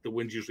because the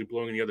wind's usually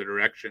blowing in the other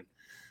direction.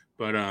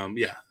 But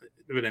yeah.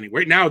 But anyway,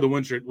 right now the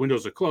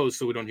windows are closed,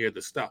 so we don't hear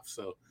the stuff.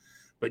 So,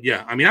 but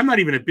yeah, I mean, I'm not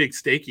even a big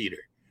steak eater,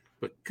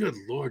 but good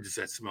Lord, does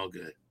that smell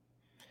good?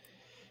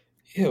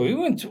 Yeah, we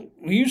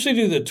usually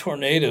do the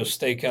Tornado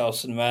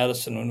Steakhouse in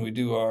Madison when we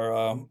do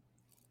our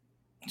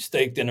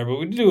steak dinner, but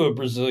we did do a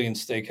Brazilian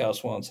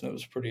steakhouse once, and it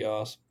was pretty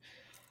awesome.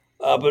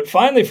 But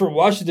finally, for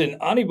Washington,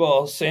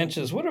 Anibal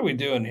Sanchez, what are we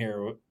doing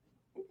here?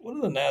 What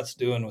are the Nats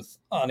doing with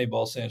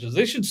Anibal Sanchez?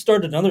 They should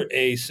start another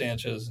A.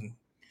 Sanchez and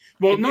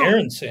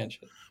Aaron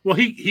Sanchez. Well,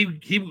 he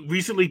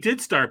recently did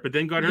start, but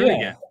then got hurt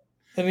again.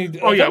 And he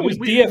was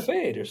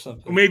DFA'd or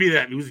something. Well, maybe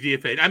that he was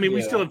DFA'd. I mean,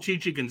 we still have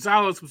Chichi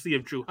Gonzalez. We still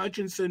have Drew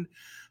Hutchinson.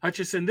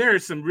 There are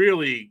some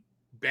really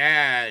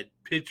bad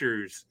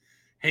pitchers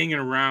hanging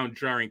around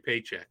drawing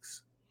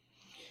paychecks.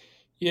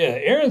 Yeah,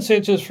 Aaron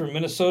Sanchez from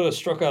Minnesota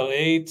struck out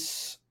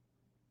 8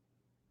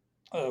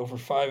 over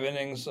 5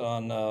 innings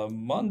on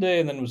Monday,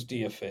 and then was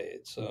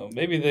DFA'd. So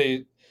maybe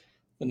the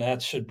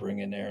Nats should bring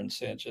in Aaron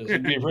Sanchez.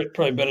 It'd be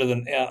probably better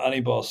than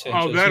Anibal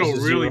Sanchez.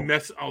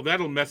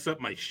 That'll mess up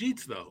my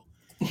sheets though.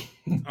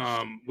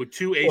 With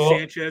 2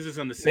 Sanchez's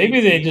on the same.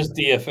 Maybe they just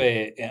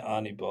DFA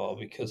Anibal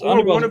because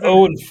Anibal's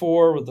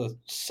 0-4 with a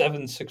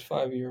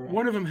 7.65 ERA.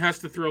 One of them has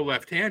to throw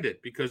left-handed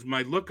because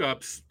my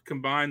lookups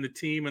combine the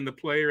team and the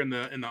player and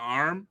the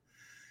arm.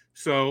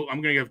 So I'm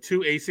going to have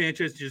 2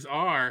 Sanchez just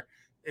R,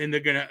 and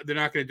they're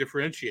not going to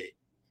differentiate.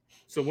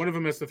 So one of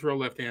them has to throw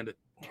left-handed.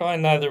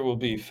 Probably neither will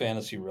be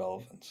fantasy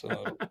relevant, so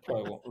it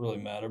probably won't really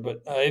matter.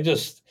 But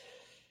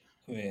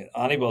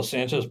Anibal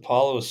Sanchez,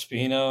 Paulo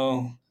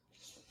Espino,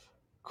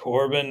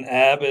 Corbin,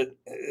 Abbott,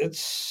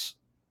 it's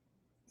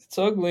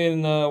ugly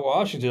in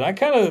Washington. I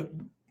kind of,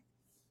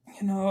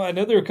 I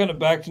know they were kind of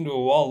backed into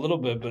a wall a little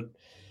bit, but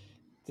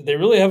did they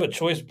really have a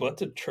choice but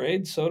to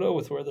trade Soto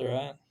with where they're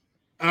at?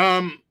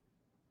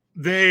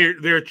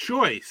 Their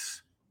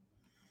choice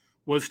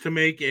was to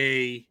make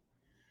an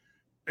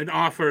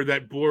offer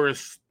that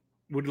Boris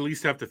would at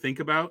least have to think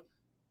about,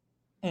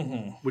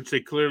 which they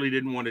clearly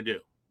didn't want to do.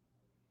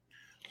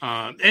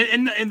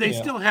 And they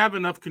still have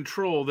enough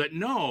control that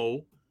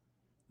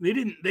they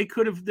didn't. They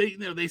could have.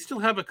 They still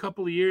have a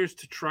couple of years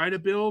to try to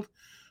build,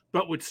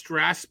 but with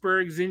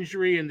Strasburg's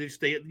injury and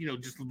just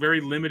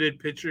very limited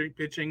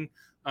pitching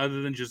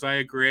other than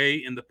Josiah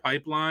Gray in the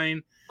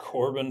pipeline,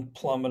 Corbin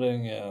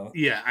plummeting.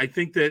 Yeah, I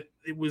think that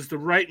it was the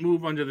right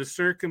move under the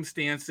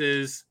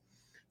circumstances.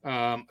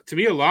 To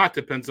me, a lot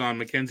depends on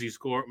Mackenzie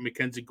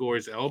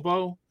Gore's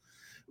elbow,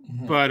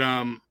 but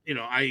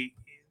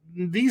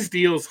these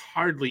deals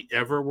hardly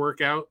ever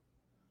work out,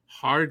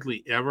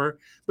 hardly ever.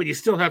 But you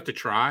still have to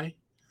try.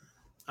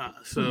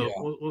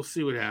 We'll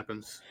see what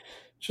happens.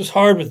 It's just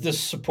hard with this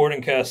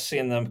supporting cast,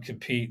 seeing them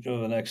compete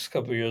over the next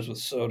couple of years with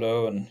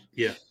Soto. And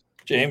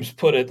James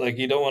put it like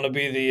you don't want to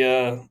be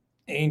the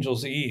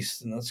Angels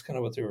East, and that's kind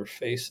of what they were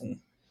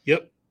facing.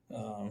 Yep.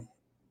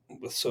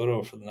 With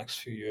Soto for the next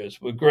few years.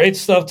 But great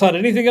stuff, Todd.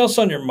 Anything else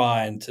on your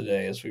mind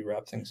today as we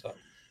wrap things up?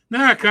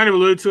 No, I kind of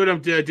alluded to it. I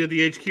did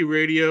the HQ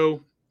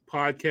Radio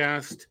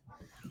podcast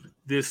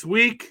this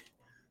week.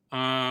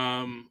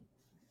 That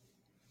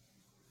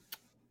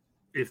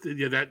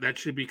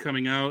should be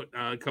coming out.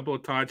 A couple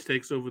of Todd's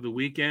takes over the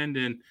weekend,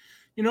 and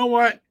you know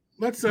what?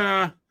 Let's.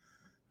 I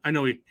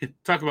know we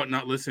talk about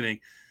not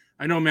listening.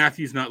 I know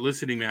Matthew's not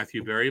listening,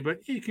 Matthew Berry, but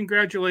hey,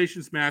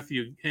 congratulations,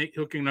 Matthew,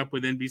 hooking up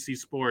with NBC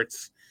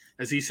Sports.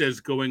 As he says,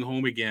 going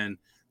home again,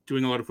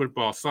 doing a lot of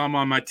football. Saw him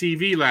on my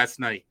TV last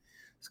night.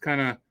 It's kind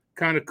of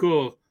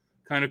cool.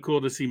 Kind of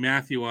cool to see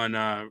Matthew on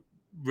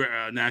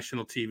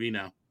national TV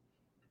now.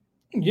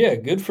 Yeah,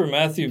 good for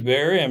Matthew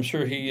Berry. I'm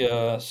sure he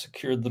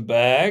secured the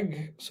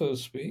bag, so to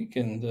speak,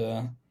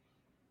 and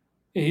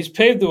he's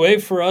paved the way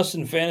for us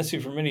in fantasy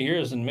for many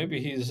years. And maybe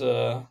he's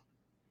opening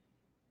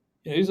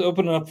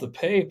up the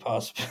pay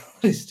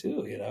possibilities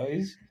too.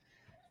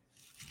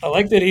 I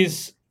like that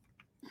he's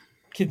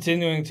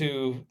continuing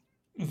to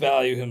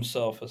value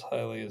himself as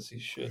highly as he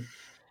should.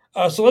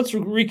 So let's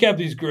recap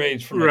these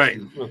grades for next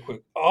week real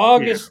quick.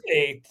 August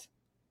 8th,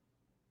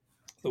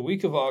 the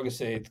week of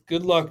August 8th.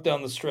 Good luck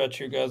down the stretch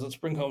here, guys. Let's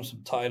bring home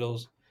some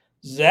titles.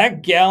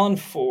 Zach Gallen,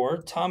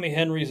 4. Tommy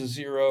Henry's a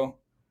 0.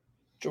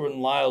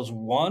 Jordan Lyles,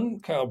 1.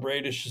 Kyle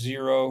Bradish,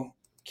 0.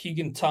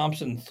 Keegan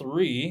Thompson,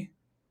 3.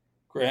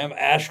 Graham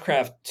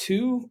Ashcraft,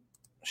 2.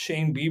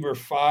 Shane Bieber,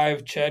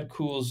 5. Chad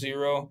Kuhl,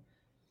 0.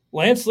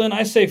 Lance Lynn,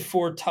 I say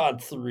 4.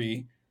 Todd,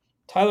 3.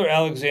 Tyler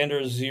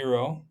Alexander,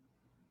 0.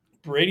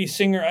 Brady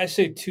Singer, I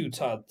say 2.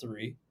 Todd,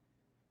 3.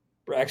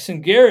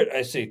 Braxton Garrett,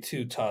 I say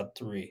 2. Todd,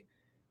 3.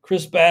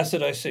 Chris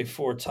Bassett, I say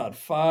 4. Todd,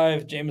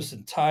 5.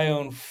 Jameson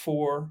Tyone,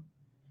 4.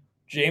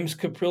 James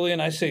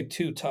Caprillion, I say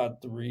 2. Todd,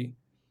 3.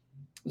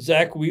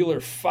 Zach Wheeler,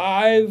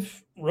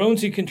 5.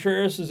 Ronesy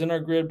Contreras is in our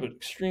grid, but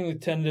extremely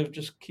tentative.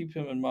 Just keep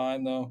him in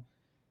mind, though.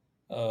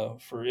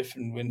 for if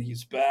and when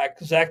he's back.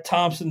 Zach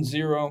Thompson,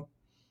 0.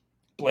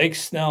 Blake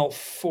Snell,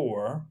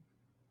 4.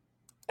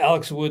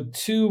 Alex Wood,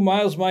 2.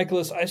 Miles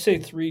Michaelis, I say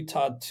 3.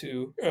 Todd,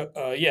 2.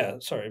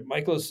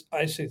 Michaelis,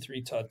 I say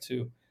 3. Todd,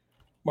 2.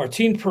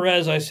 Martin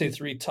Perez, I say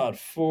 3. Todd,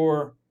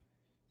 4.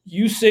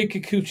 Yusei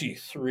Kikuchi,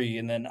 3.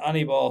 And then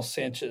Anibal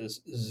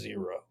Sanchez,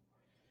 0.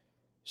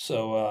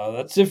 So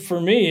that's it for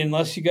me,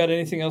 unless you got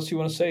anything else you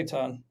want to say,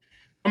 Todd.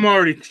 I'm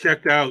already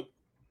checked out.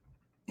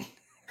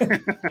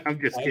 I'm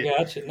just kidding. I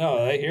got you.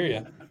 No, I hear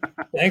you.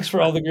 Thanks for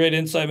all the great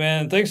insight,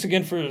 man. Thanks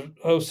again for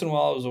hosting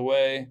while I was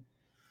away.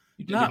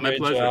 You did a great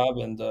job,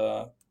 and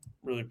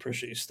really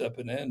appreciate you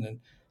stepping in. And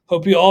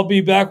hope you all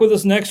be back with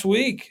us next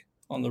week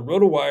on the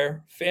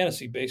RotoWire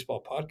Fantasy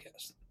Baseball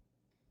Podcast.